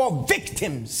will not fall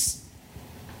victims,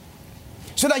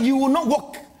 so that you will not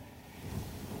walk.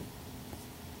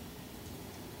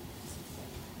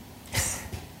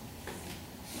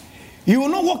 You will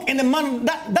not walk in a manner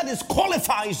that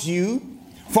disqualifies you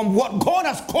from what God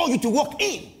has called you to walk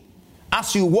in,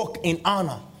 as you walk in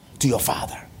honor to your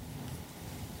Father.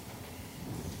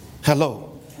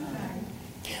 Hello.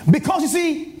 Because you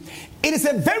see, it is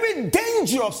a very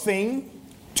dangerous thing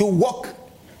to walk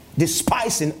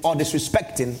despising or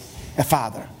disrespecting a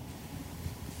father.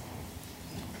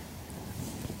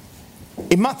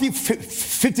 In Matthew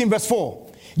 15 verse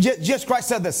 4, Jesus Christ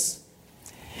said this.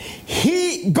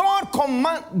 God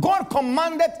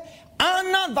commanded,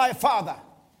 honor thy father.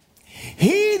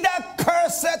 He that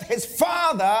curseth his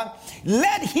father,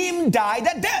 let him die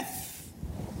the death.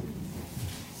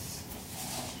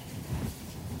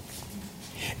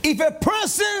 If a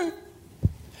person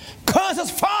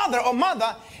curses father or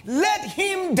mother, let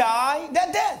him die the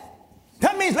death.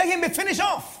 That means let him be finished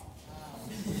off.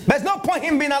 There's no point in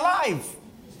him being alive.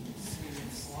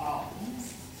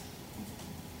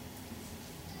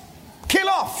 Kill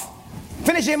off.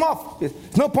 Finish him off.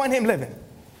 There's no point in him living.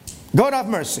 God have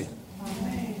mercy.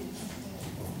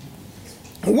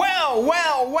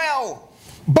 Well.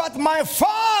 But my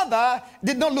father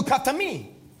did not look after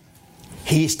me.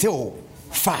 He is still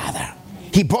Father.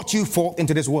 He brought you forth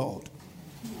into this world.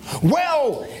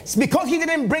 Well, it's because he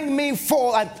didn't bring me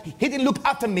forth and he didn't look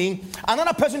after me,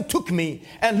 another person took me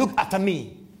and looked after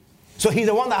me. So he's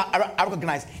the one that I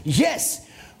recognize. Yes,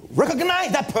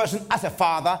 recognize that person as a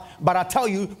father, but I tell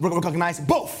you, recognize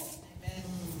both. Amen.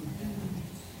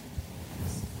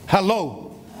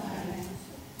 Hello. Amen.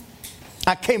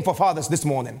 I came for fathers this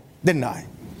morning, didn't I?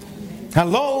 Amen.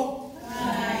 Hello.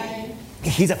 Amen.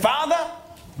 He's a father.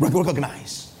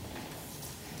 Recognize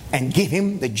and give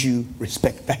him the due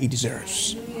respect that he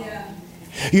deserves. Hallelujah.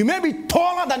 You may be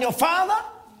taller than your father.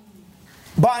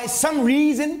 By some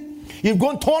reason you've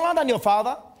gone taller than your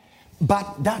father,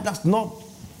 but that does not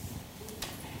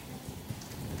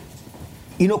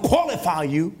qualify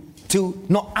you to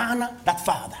not honor that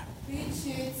father.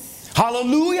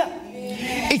 Hallelujah.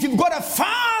 Amen. If you've got a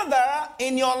father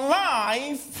in your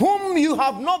life whom you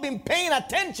have not been paying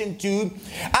attention to,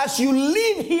 as you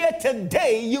live here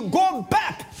today, you go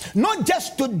back, not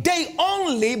just today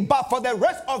only, but for the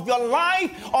rest of your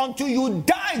life until you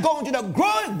die, going to the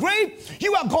grave,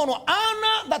 you are going to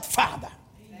honor that father.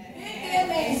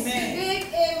 Amen. Amen.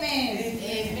 Amen.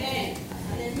 Amen.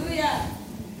 Hallelujah.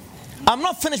 I'm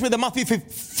not finished with the Matthew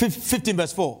 15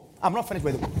 verse 4. I'm not finished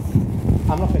with it.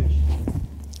 I'm not finished.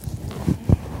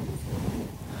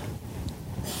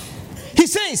 He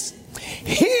says,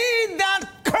 he that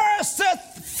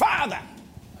curseth father.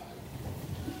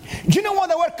 Do you know what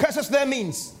the word curses there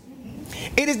means?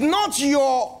 It is not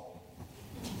your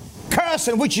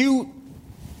cursing which you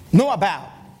know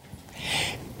about.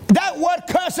 That word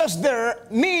curses there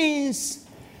means,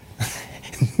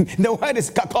 the word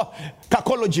is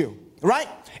kakologio, right?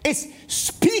 It's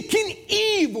speaking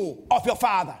evil of your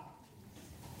father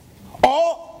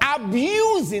or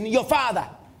abusing your father.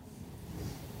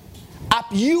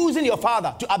 Abusing your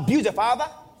father, to abuse your father,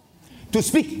 to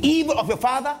speak evil of your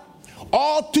father,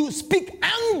 or to speak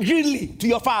angrily to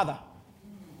your father.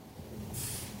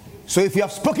 So if you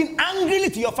have spoken angrily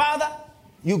to your father,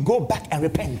 you go back and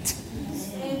repent.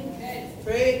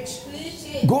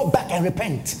 Go back and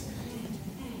repent.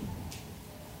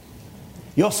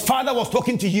 Your father was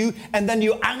talking to you and then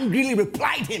you angrily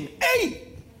replied him. Hey!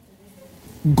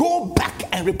 Go back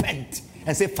and repent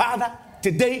and say, Father,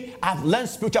 today I've learned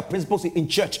spiritual principles in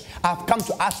church. I've come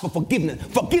to ask for forgiveness.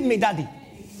 Forgive me, Daddy.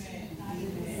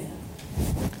 Amen.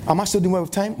 Am I still doing well with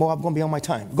time? Or I'm going beyond my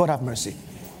time? God have mercy.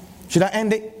 Should I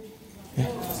end it? Yeah.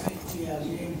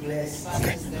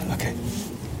 Okay.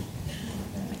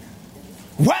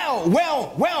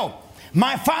 Well.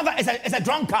 My father is a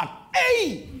drunkard.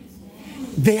 Hey!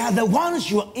 They are the ones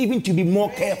you are even to be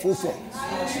more careful for.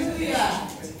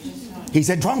 He's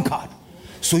a drunkard.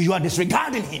 So you are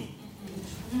disregarding him.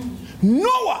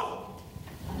 Noah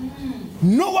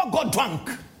got drunk.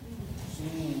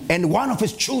 And one of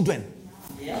his children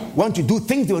wanted to do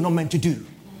things they were not meant to do.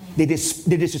 They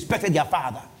disrespected their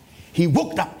father. He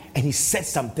woke up and he said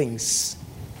some things.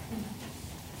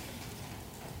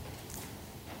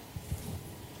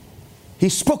 He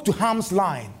spoke to Ham's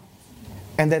line,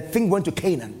 and that thing went to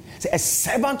Canaan. He said, a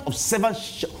servant of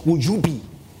servants would you be?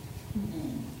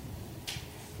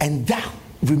 And that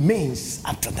remains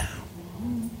up to now.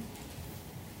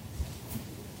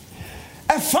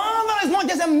 A father is not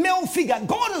just a male figure.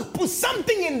 God has put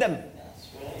something in them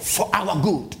for our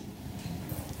good.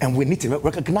 And we need to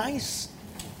recognize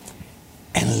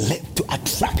and let to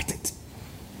attract it.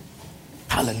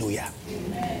 Hallelujah.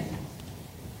 Amen.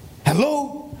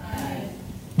 Hello? Amen.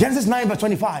 Genesis 9 verse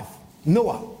 25.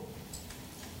 Noah.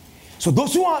 So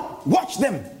those who are, watch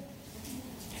them.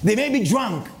 They may be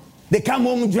drunk. They come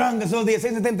home drunk, and so they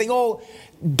say the same thing. Oh,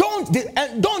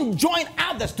 don't join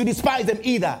others to despise them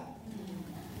either.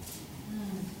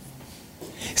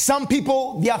 Some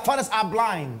people, their fathers are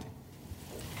blind.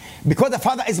 Because the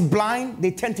father is blind,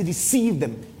 they tend to deceive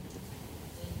them.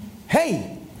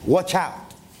 Hey, watch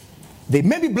out. They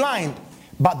may be blind,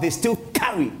 but they still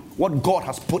carry what God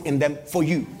has put in them for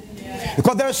you. Yeah.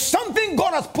 Because there is something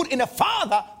God has put in a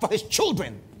father for his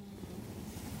children,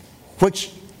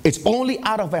 which is only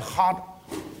out of a heart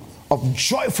of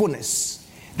joyfulness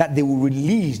that they will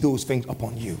release those things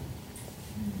upon you.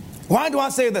 Why do I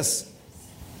say this?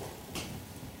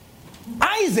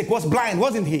 Isaac was blind,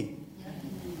 wasn't he?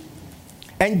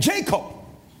 And Jacob,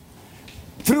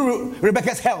 through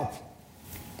Rebekah's help,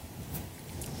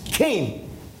 came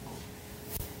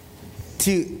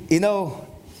to,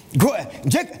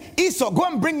 Esau, go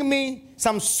and bring me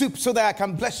some soup so that I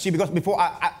can bless you, because before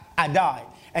I die.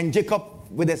 And Jacob,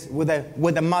 with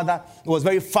the mother, was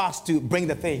very fast to bring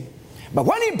the thing. But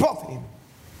when he brought him,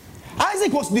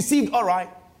 Isaac was deceived, all right.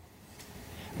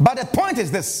 But the point is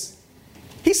this.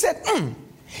 He said,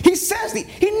 he says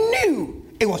he knew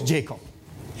it was Jacob.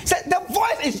 He said, the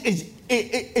voice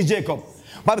is Jacob.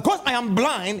 But because I am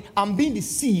blind, I'm being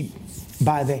deceived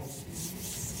by the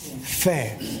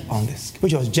fur on the skin,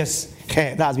 which was just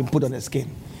hair that has been put on the skin.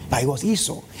 But it was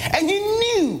Esau. And he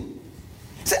knew.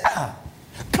 He said,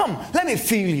 come, let me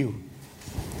feel you.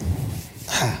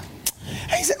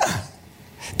 And he said,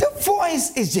 the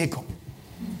voice is Jacob,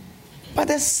 but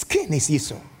the skin is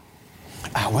Esau.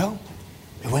 Well,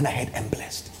 he went ahead and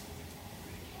blessed.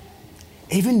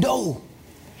 Even though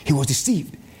he was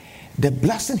deceived, the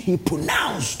blessing he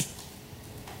pronounced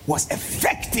was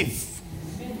effective.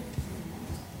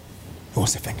 It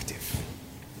was effective.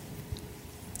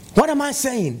 What am I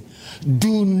saying?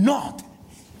 Do not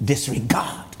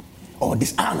disregard or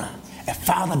dishonor a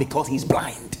father because he's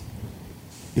blind.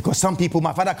 Because some people,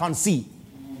 my father can't see.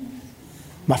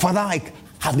 My father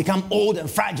has become old and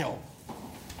fragile.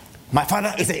 My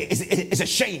father is a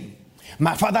shame.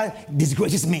 My father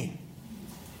disgraces me.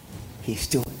 He's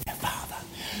still a father.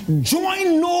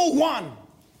 Join no one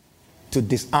to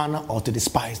dishonor or to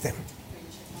despise them.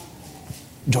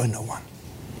 Join no one.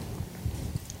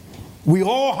 We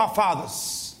all have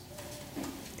fathers,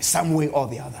 some way or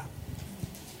the other.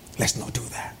 Let's not do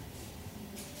that.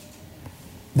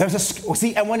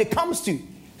 And when it comes to,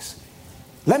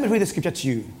 let me read the scripture to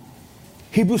you.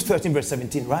 Hebrews 13 verse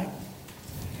 17, right?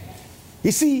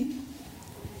 You see,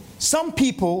 some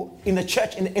people in the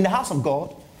church, in the house of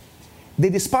God, they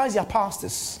despise their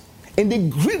pastors and they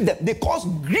grieve them. They cause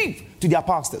grief to their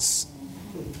pastors.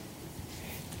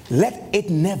 Let it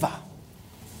never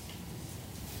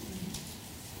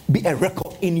be a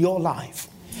record in your life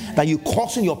that you're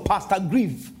causing your pastor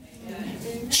grief.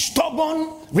 Stubborn,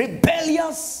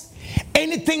 rebellious,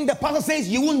 anything the pastor says,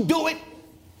 you won't do it.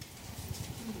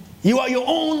 You are your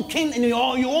own king and you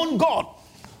are your own God.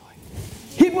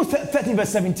 Hebrews 13 verse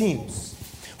 17.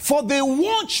 For they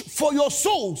watch for your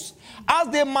souls, as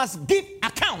they must give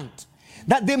account,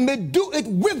 that they may do it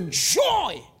with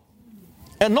joy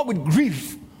and not with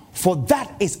grief, for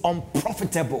that is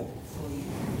unprofitable.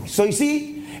 So you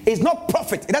see, it's not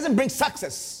profit. It doesn't bring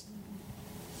success.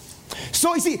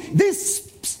 So you see,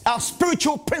 these are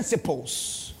spiritual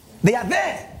principles. They are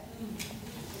there.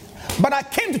 But I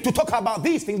came to talk about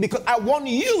these things because I want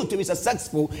you to be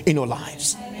successful in your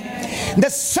lives. Amen. The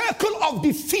circle of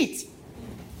defeat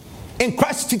in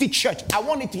Christ City Church, I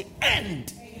want it to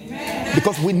end. Amen.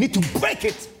 Because we need to break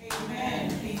it.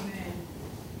 Amen.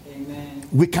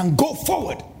 We can go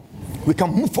forward. We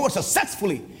can move forward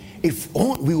successfully if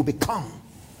only we will become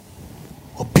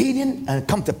obedient and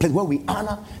come to a place where we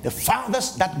honor the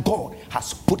fathers that God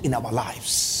has put in our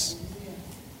lives.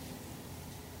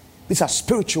 These are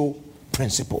spiritual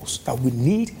principles that we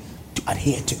need to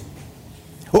adhere to.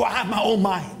 Oh, I have my own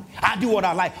mind. I do what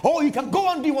I like. Oh, you can go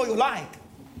and do what you like.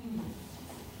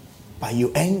 But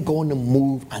you ain't going to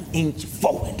move an inch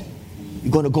forward.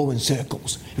 You're going to go in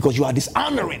circles because you are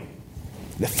dishonoring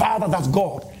the Father that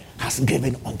God has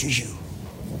given unto you.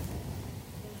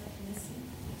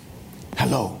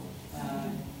 Hello.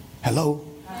 Hello.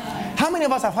 How many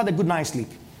of us have had a good night's sleep?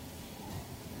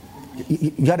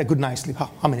 You had a good night's sleep?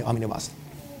 How many of us?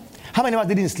 How many of us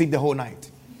didn't sleep the whole night?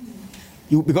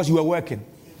 Because you were working.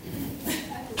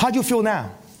 How do you feel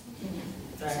now?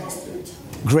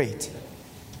 Great.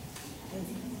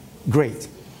 Great.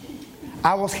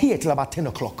 I was here till about 10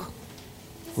 o'clock.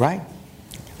 Right?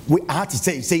 I had to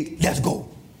say, let's go.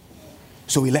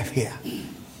 So we left here.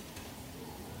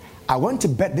 I went to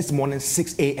bed this morning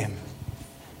 6 a.m.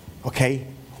 Okay?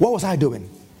 What was I doing?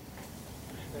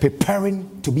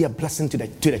 Preparing to be a blessing to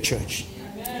the church.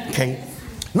 Okay?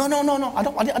 No. I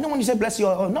don't want you to say bless you.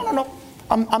 No.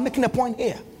 I'm making a point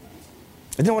here.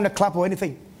 I didn't want to clap or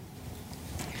anything.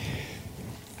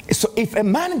 So if a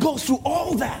man goes through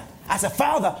all that as a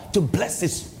father to bless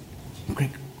his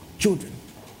great children,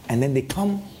 and then they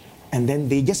come and then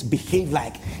they just behave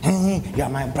like, you're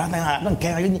my brother, I don't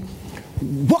care.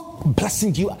 What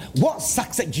blessing do you, what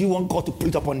success do you want God to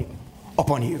put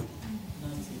upon you?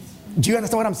 Do you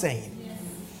understand what I'm saying? Yes.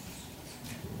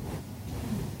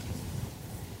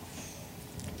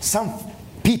 Some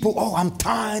people, I'm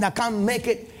tired, I can't make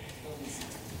it.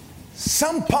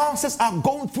 Some pastors are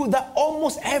going through that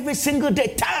almost every single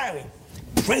day, tiring,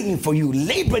 praying for you,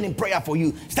 laboring in prayer for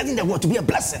you, studying the word to be a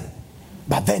blessing.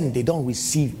 But then they don't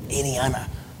receive any honor.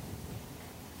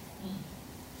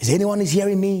 Is anyone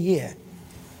hearing me here?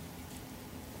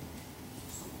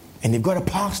 And you've got a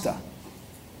pastor.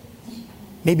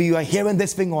 Maybe you are hearing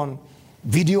this thing on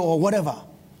video or whatever.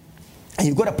 And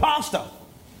you've got a pastor.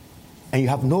 And you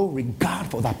have no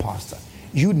regard for that pastor.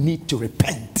 You need to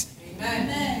repent.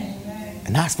 Amen.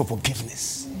 And ask for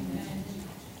forgiveness. Amen.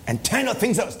 And turn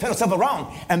yourself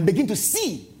around and begin to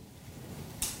see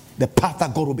the path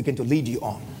that God will begin to lead you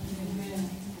on. Amen.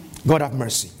 God have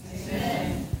mercy.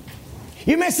 Amen.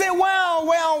 You may say, well.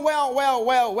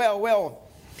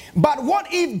 But what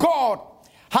if God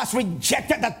has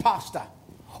rejected that pastor?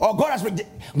 Or God has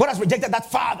rejected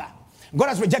that father? God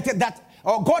has rejected that,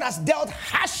 or God has dealt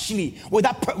harshly with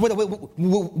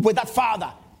that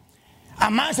father.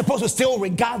 Am I supposed to still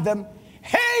regard them?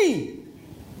 Hey,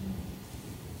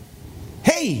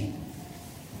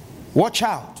 watch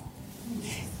out.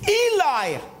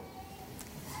 Eli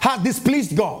has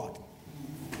displeased God.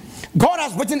 God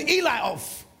has written Eli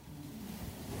off.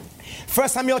 1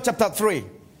 Samuel chapter 3,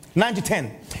 9 to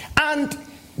 10. And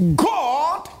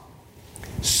God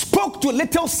spoke to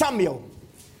little Samuel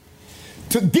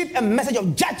to give a message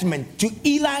of judgment to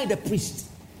Eli the priest.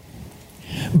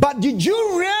 But did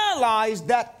you realize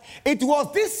that it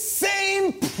was this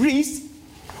same priest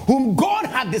whom God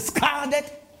had discarded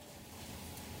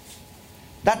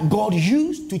that God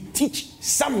used to teach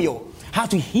Samuel how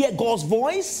to hear God's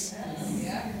voice?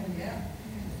 Yes. Yeah.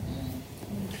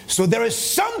 So there is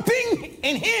something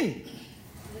in him.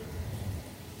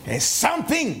 There's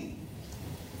something.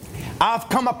 I've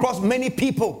come across many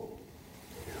people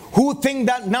who think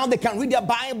that now they can read their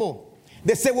Bible.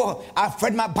 They say, well, I've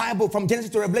read my Bible from Genesis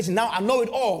to Revelation. Now I know it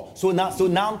all. So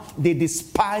now they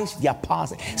despise their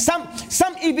pastor.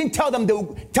 Some even tell them, they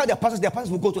will tell their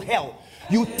pastors will go to hell.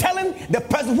 You tell him the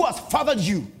person who has fathered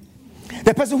you,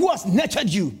 the person who has nurtured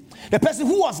you, the person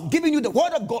who has given you the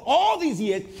word of God all these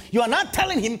years, you are not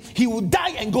telling him he will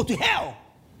die and go to hell.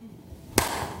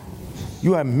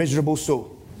 You are a miserable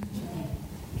soul.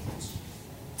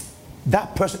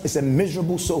 That person is a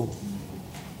miserable soul.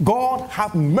 God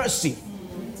have mercy.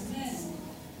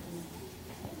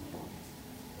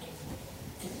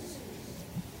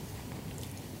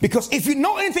 Because if you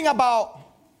know anything about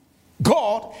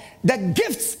God, the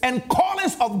gifts and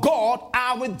callings of God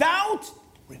are without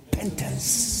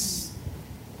repentance.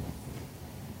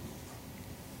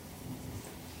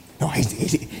 No,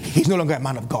 he's no longer a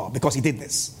man of God because he did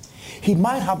this. He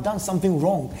might have done something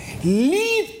wrong.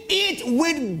 Leave it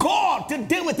with God to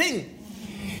deal with him.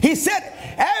 He said,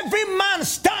 every man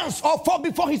stands or falls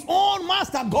before his own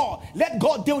master God. Let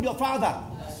God deal with your father.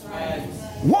 That's right.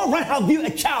 What right have you, a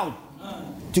child,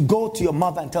 to go to your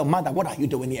mother and tell mother, what are you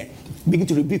doing here? Begin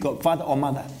to rebuke your father or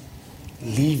mother.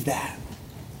 Leave that.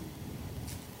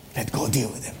 Let God deal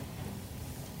with them.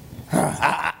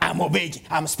 I'm obeyed.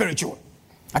 I'm spiritual.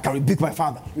 I can rebuke my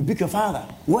father. Rebuke your father.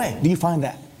 Where do you find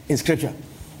that in scripture?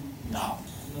 No.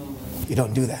 You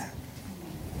don't do that.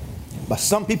 But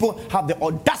some people have the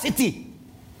audacity.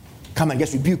 Come and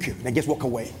just rebuke you. And just walk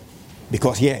away.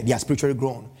 Because they are spiritually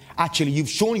grown. Actually, you've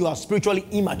shown you are spiritually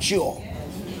immature.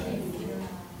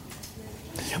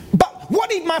 But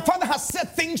what if my father has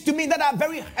said things to me that are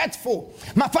very hurtful?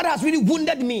 My father has really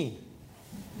wounded me.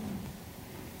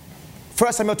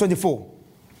 1 Samuel 24.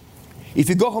 If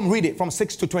you go home, read it from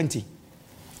 6 to 20.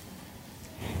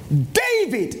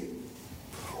 David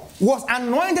was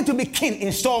anointed to be king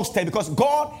in Saul's stead because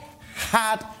God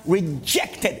had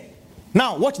rejected.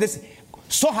 Now, watch this.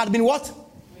 Saul had been what?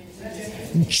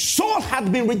 Rejected. Saul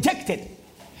had been rejected.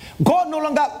 God no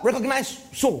longer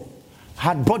recognized Saul.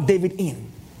 Had brought David in.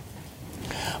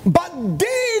 But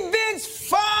David's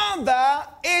father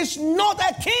is not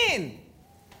a king.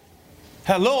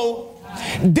 Hello?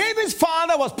 David's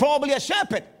father was probably a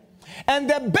shepherd. And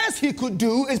the best he could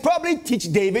do is probably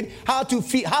teach David how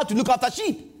to look after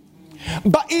sheep.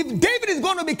 But if David is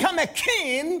going to become a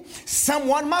king,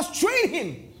 someone must train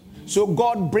him. So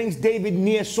God brings David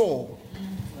near Saul.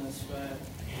 That's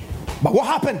right. But what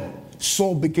happened?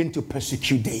 Saul began to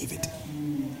persecute David.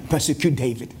 Persecute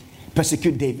David.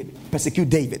 Persecute David. Persecute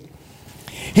David.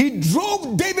 He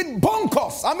drove David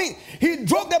bonkers. He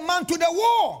drove the man to the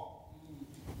wall.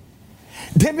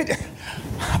 David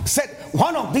said,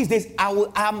 one of these days I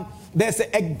will there's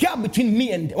a gap between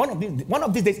me and one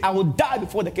of these days I will die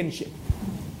before the kingship.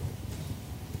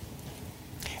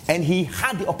 And he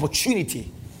had the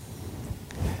opportunity.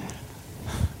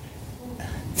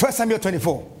 1 Samuel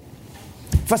 24.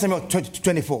 1 Samuel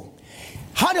 24.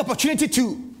 Had the opportunity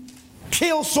to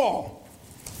kill Saul.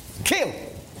 Kill.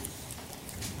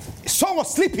 Saul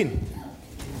was sleeping.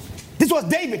 This was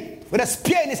David with a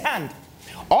spear in his hand.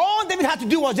 All David had to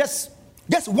do was just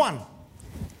one.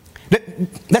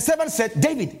 The servant said,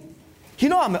 David, you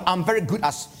know I'm very good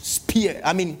at spear.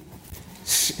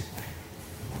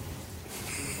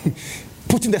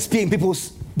 Putting the spear in people's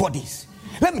bodies.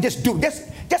 Let me just do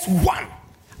just one.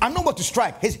 I know what to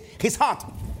strike his heart,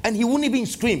 and he wouldn't even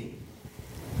scream.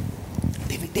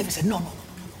 David said, no.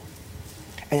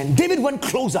 And then David went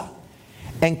closer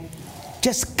and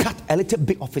just cut a little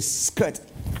bit of his skirt.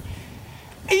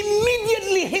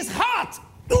 Immediately his heart,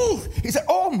 he said,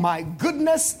 oh my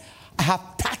goodness, I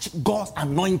have touched God's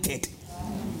anointed.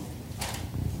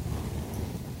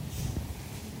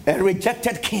 A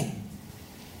rejected king.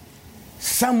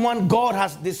 Someone God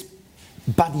has this,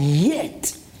 but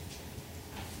yet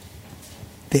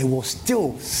there was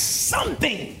still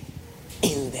something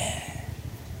in there.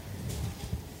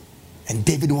 And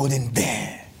David wasn't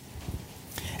there.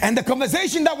 And the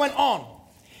conversation that went on,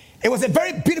 it was a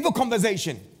very beautiful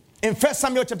conversation in 1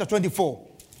 Samuel chapter 24.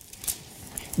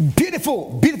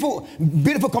 Beautiful, beautiful,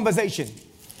 beautiful conversation,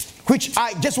 which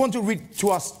I just want to read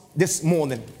to us this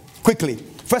morning. Quickly.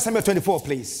 1 Samuel 24,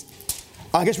 please.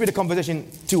 I'll just read the conversation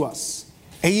to us.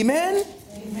 Amen?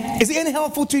 Amen. Is it any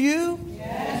helpful to you?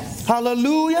 Yes.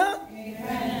 Hallelujah.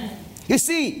 Amen. You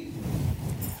see,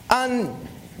 and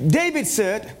David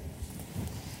said,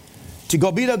 to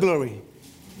God be the glory.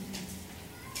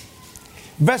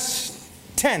 Verse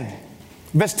 10.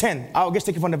 Verse 10. I'll just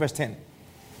take it from the verse 10.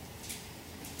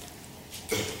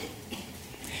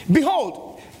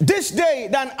 Behold, this day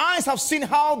thine eyes have seen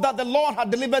how that the Lord had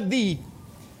delivered thee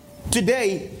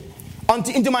today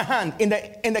into my hand in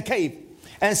the cave.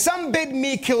 And some bid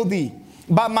me kill thee,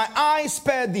 but my eyes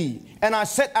spared thee. And I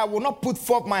said, I will not put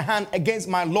forth my hand against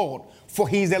my Lord, for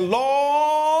he is the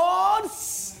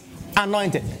Lord's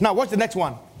anointed. Now watch the next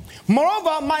one.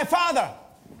 Moreover, my father.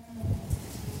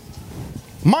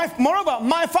 My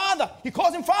father. He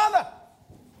calls him father.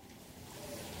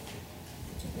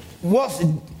 Was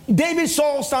David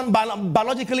Saul's son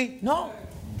biologically? No.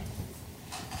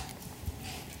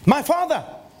 My father,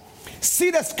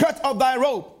 see the skirt of thy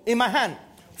robe in my hand.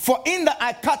 For in that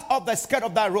I cut off the skirt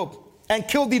of thy robe and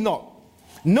killed thee not.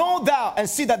 Know thou and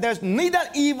see that there is neither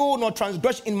evil nor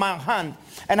transgression in my hand,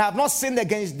 and I have not sinned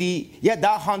against thee, yet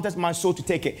thou huntest my soul to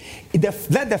take it.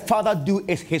 Let the father do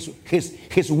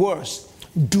his worst.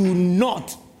 Do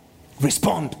not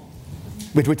respond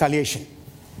with retaliation.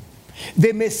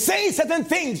 They may say certain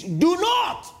things. Do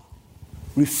not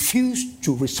refuse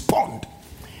to respond.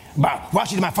 But why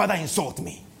should my father insult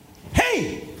me?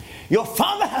 Hey, your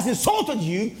father has insulted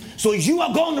you, so you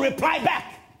are going to reply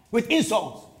back with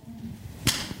insults.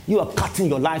 You are cutting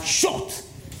your life short.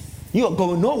 You are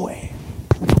going nowhere.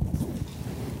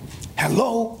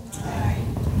 Hello?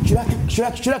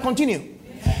 Should I continue?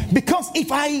 Because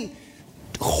if I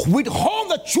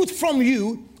withhold the truth from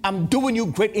you, I'm doing you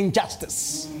great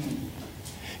injustice.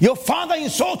 Your father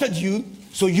insulted you,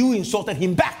 so you insulted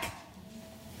him back.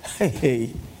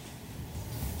 Hey.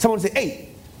 Someone say,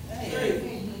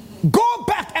 hey. Go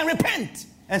back and repent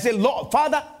and say, Lord,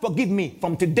 Father, forgive me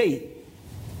from today.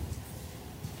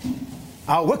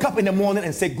 I'll wake up in the morning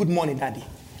and say, good morning, Daddy,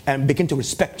 and begin to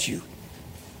respect you.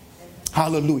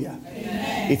 Hallelujah.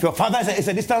 Amen. If your father is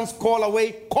a distance call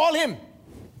away, call him.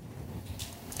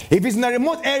 If he's in a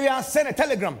remote area, send a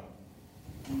telegram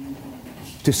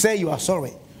to say you are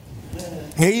sorry.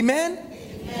 Amen.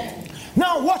 Amen.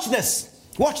 Now watch this.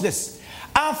 Watch this.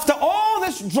 After all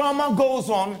this drama goes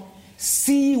on,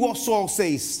 see what Saul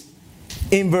says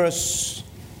in verse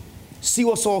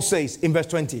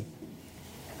 20.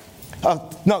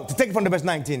 No, to take it from the verse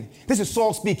 19. This is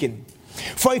Saul speaking.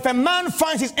 For if a man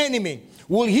finds his enemy,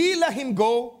 will he let him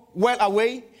go well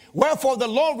away? Wherefore the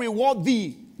Lord reward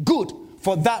thee good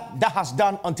for that thou hast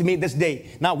done unto me this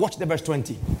day. Now watch the verse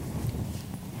 20.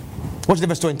 Watch the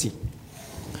verse 20.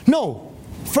 No,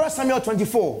 1 Samuel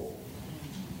 24.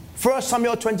 1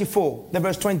 Samuel 24, the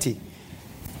verse 20.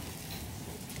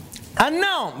 And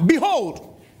now,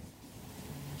 behold,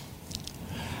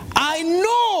 I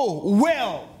know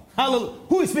well. Hallelujah.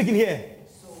 Who is speaking here?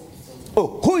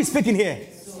 Oh, who is speaking here?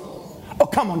 Oh,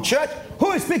 come on, church.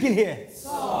 Who is speaking here?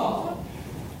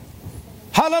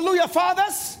 Hallelujah,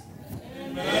 fathers.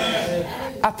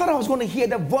 Amen. I thought I was going to hear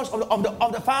the voice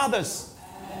of the fathers.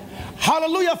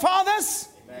 Hallelujah, fathers.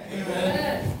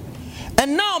 Amen.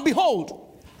 And now, behold,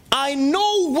 I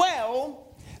know well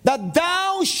that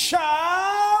thou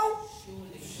shalt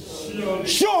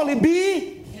surely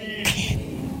be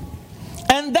king,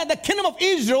 and that the kingdom of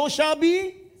Israel shall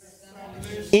be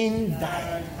in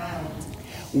thy hand.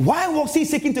 Why was he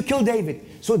seeking to kill David?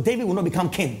 So David will not become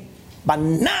king. But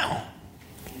now,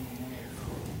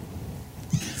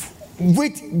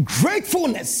 with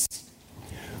gratefulness,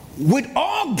 with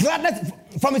all gladness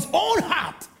from his own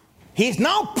heart, he is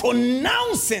now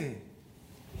pronouncing,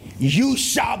 you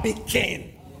shall be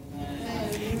king.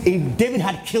 If David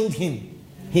had killed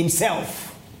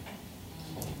himself,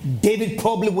 David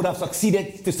probably would have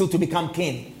succeeded to become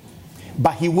king.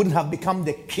 But he wouldn't have become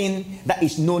the king that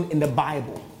is known in the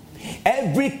Bible.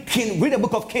 Every king, read the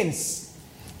book of Kings.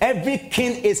 Every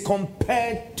king is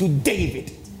compared to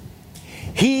David.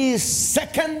 He is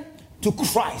second to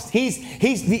Christ.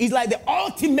 He's like the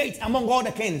ultimate among all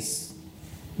the kings.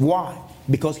 Why?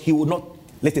 Because he would not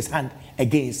lift his hand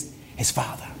against his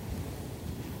father.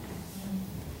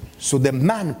 So the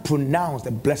man pronounced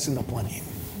a blessing upon him.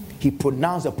 He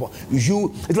pronounced upon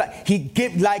you. It's like he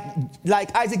gave, like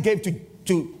Isaac gave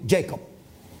to Jacob,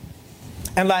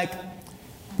 and like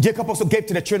Jacob also gave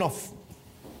to the children of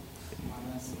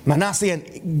Manasseh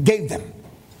and gave them.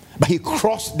 But he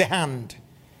crossed the hand,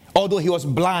 although he was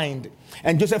blind.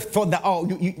 And Joseph thought that, oh,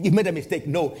 you made a mistake.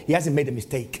 No, he hasn't made a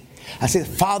mistake. I said,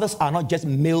 fathers are not just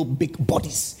male big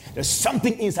bodies. There's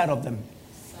something inside of them.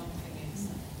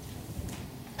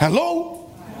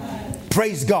 Hello? Amen.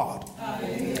 Praise God.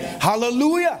 Amen.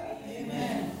 Hallelujah.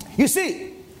 Amen. You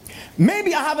see,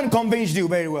 maybe I haven't convinced you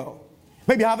very well.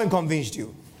 Maybe I haven't convinced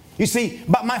you. You see,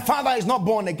 but my father is not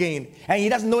born again and he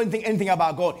doesn't know anything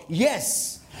about God.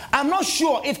 Yes. I'm not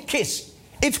sure if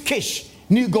Kish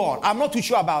knew God. I'm not too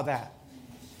sure about that.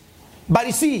 But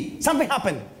you see, something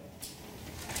happened.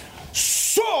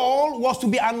 Saul was to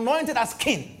be anointed as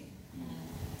king.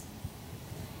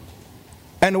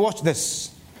 And watch this.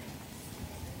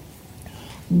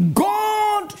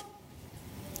 God,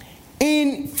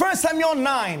 in 1 Samuel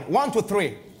 9,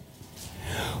 1-3,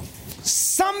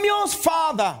 Samuel's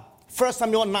father, 1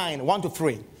 Samuel 9,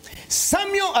 1-3,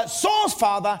 Saul's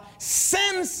father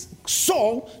sends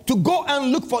Saul to go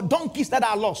and look for donkeys that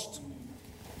are lost.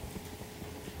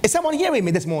 Is someone hearing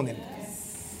me this morning?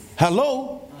 Yes.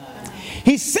 Hello?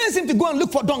 He sends him to go and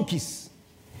look for donkeys.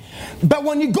 But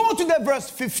when you go to the verse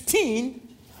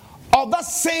 15 of that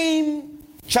same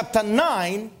chapter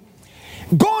 9,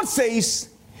 God says,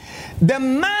 the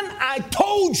man I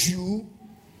told you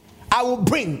I will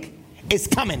bring is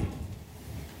coming.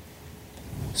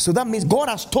 So that means God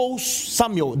has told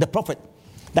Samuel, the prophet,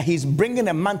 that he's bringing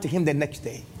a man to him the next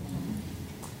day.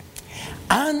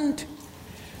 And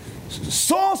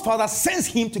Saul's father sends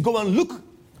him to go and look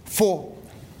for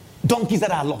donkeys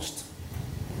that are lost.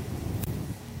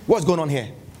 What's going on here?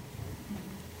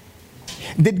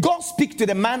 Did God speak to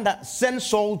the man that sent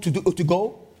Saul to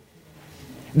go?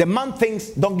 The man thinks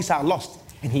donkeys are lost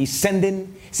and he's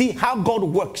sending. See how God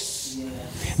works.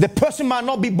 Yes. The person might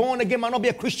not be born again, might not be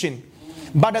a Christian,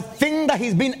 but the thing that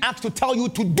he's been asked to tell you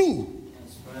to do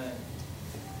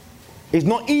is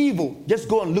not evil. Just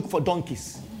go and look for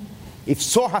donkeys. If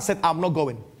Saul has said, I'm not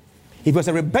going. If he was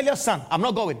a rebellious son, I'm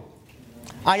not going.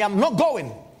 I am not going.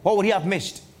 What would he have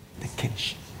missed? The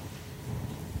kingship.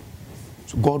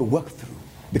 So God worked through.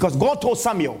 Because God told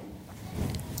Samuel,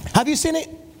 have you seen it?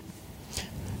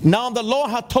 Now the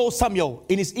Lord had told Samuel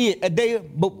in his ear a day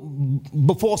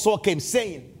before Saul came,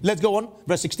 saying, let's go on,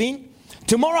 verse 16.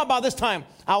 Tomorrow about this time,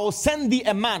 I will send thee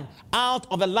a man out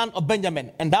of the land of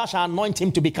Benjamin, and thou shalt anoint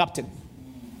him to be captain.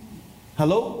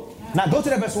 Hello? Now go to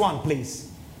the verse 1,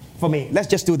 please, for me. Let's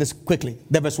just do this quickly.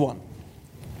 The verse 1.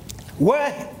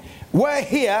 We're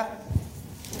here.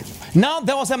 Now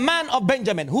there was a man of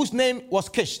Benjamin whose name was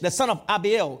Kish, the son of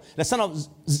Abiel, the son of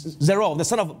Zerah, the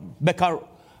son of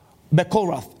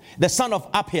Bechorath, the son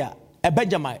of Aphiah, a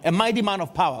Benjamin, a mighty man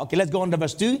of power. Okay, let's go on to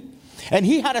verse 2. And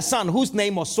he had a son whose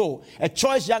name was Saul, a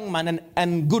choice young man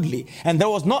and goodly. And there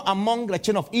was not among the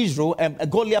children of Israel a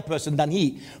godlier person than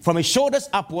he. From his shoulders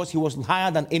upwards, he was higher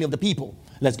than any of the people.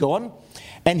 Let's go on.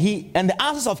 And the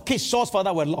asses of Kish, Saul's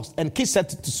father, were lost. And Kish said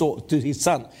to Saul, to his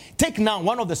son, take now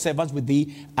one of the servants with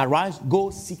thee, arise,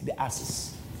 go seek the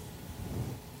asses.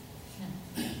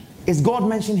 Is God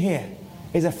mentioned here?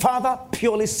 Is a father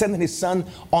purely sending his son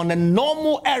on a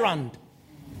normal errand?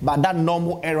 But that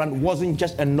normal errand wasn't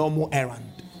just a normal errand.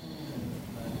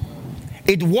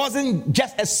 It wasn't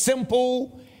just a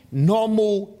simple,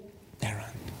 normal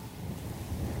errand.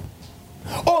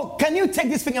 Oh, can you take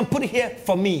this thing and put it here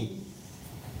for me?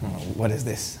 Oh, what is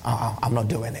this? I'm not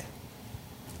doing it.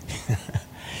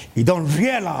 You don't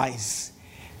realize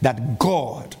that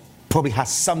God probably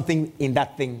has something in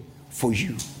that thing for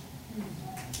you.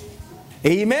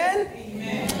 Amen?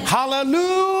 Amen.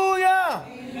 Hallelujah.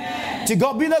 Amen. To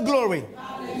God be the glory.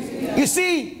 Hallelujah. You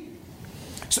see,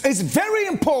 so it's very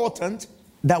important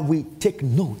that we take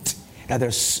note that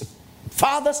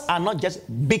fathers are not just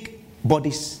big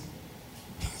bodies,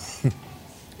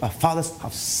 but fathers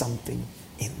have something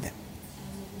in them.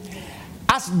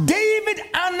 As David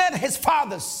honored his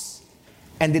fathers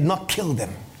and did not kill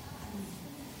them,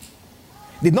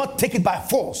 did not take it by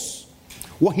force,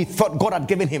 what he thought God had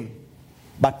given him,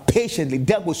 but patiently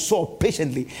dealt with Saul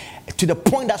patiently, to the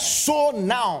point that Saul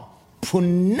now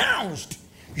pronounced,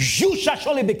 you shall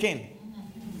surely be king.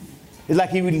 It's like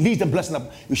he released the blessing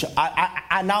of,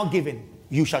 I now give in,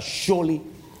 you shall surely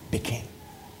be king.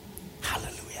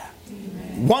 Hallelujah.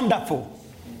 Amen. Wonderful.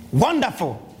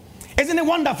 Wonderful. Isn't it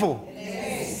wonderful?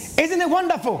 Yes. Isn't it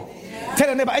wonderful? Yes. Tell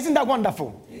your neighbor, isn't that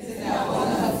wonderful? Isn't that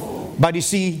wonderful? But you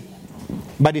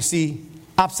see,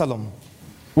 Absalom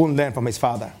won't learn from his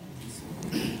father.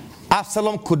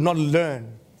 Absalom could not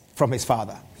learn from his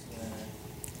father.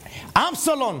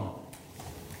 Absalom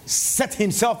set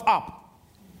himself up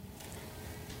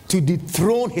to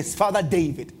dethrone his father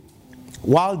David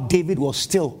while David was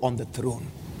still on the throne.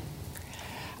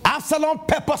 Absalom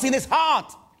purposed in his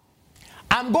heart,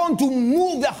 I'm going to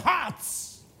move the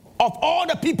hearts of all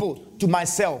the people to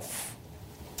myself.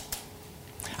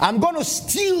 I'm going to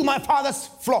steal my father's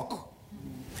flock.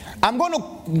 I'm going to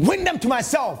win them to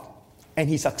myself. And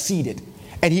he succeeded.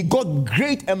 And he got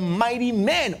great and mighty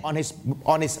men on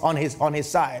his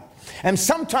side. And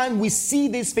sometimes we see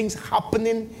these things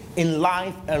happening in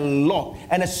life a lot,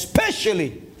 and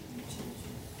especially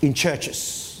in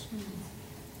churches,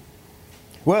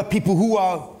 where people who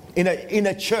are in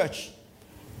a church,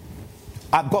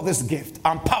 I've got this gift,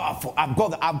 I'm powerful, I've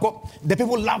got the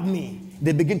people love me.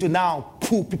 They begin to now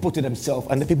pull people to themselves,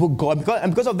 and the people go,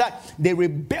 and because of that, they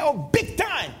rebel big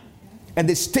time, and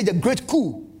they stage a great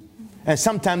coup. And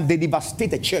sometimes they devastate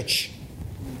the church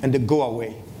and they go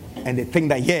away and they think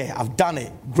that, yeah, I've done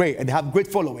it, great, and they have great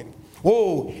following.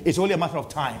 Oh, it's only a matter of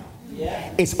time.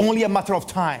 Yeah. It's only a matter of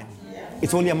time. Yeah.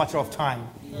 It's only a matter of time.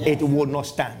 Yeah. It will not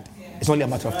stand. Yeah. It's only a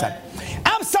matter of time.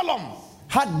 Absalom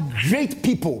had great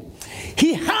people.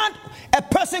 He had a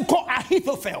person called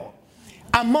Ahithophel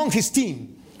among his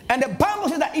team. And the Bible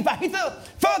says that if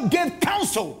Ahithophel gave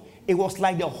counsel, it was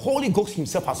like the Holy Ghost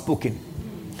himself had spoken.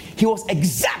 He was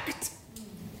exact.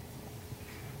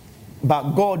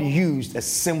 But God used a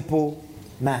simple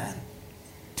man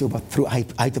to overthrow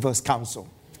Ahithophel's counsel.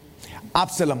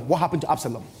 Absalom, what happened to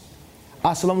Absalom?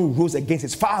 Absalom rose against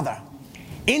his father.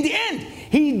 In the end,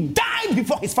 he died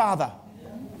before his father.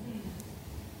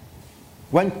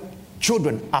 When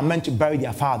children are meant to bury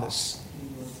their fathers,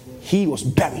 he was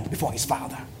buried before his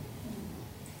father.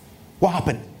 What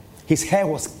happened? His hair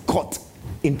was caught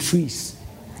in trees.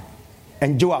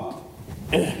 And Joab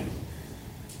did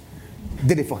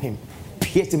it for him.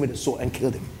 Pierced him with a sword and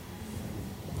killed him.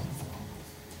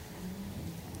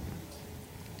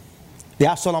 The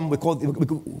Absalom, we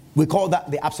call that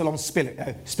the Absalom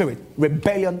spirit,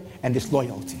 rebellion and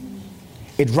disloyalty.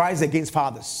 It rises against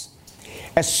fathers.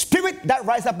 A spirit that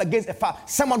rises up against a father,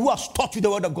 someone who has taught you the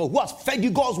word of God, who has fed you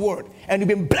God's word, and you've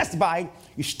been blessed by it,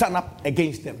 you stand up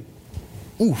against them.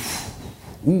 Oof.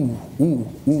 Ooh, ooh,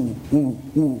 ooh, ooh,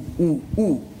 ooh, ooh,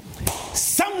 ooh.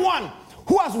 Someone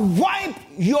who has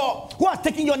who has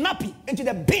taken your nappy into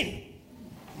the bin.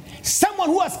 Someone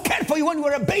who has cared for you when you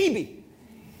were a baby.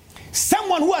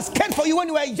 Someone who has cared for you when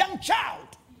you were a young child.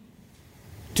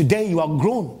 Today you are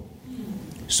grown.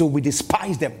 So we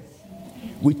despise them.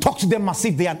 We talk to them as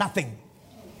if they are nothing.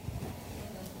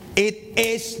 It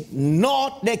is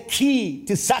not the key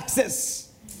to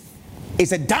success.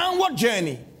 It's a downward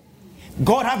journey.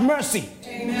 God have mercy.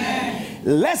 Amen.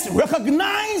 Let's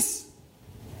recognize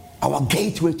our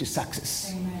gateway to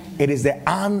success.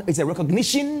 Amen. It's a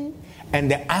recognition and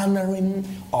the honoring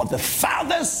of the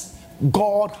fathers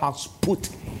God has put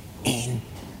in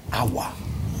our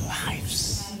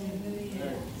lives.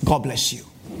 God bless you.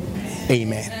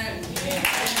 Amen.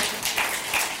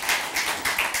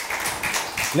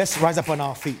 Let's rise up on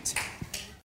our feet.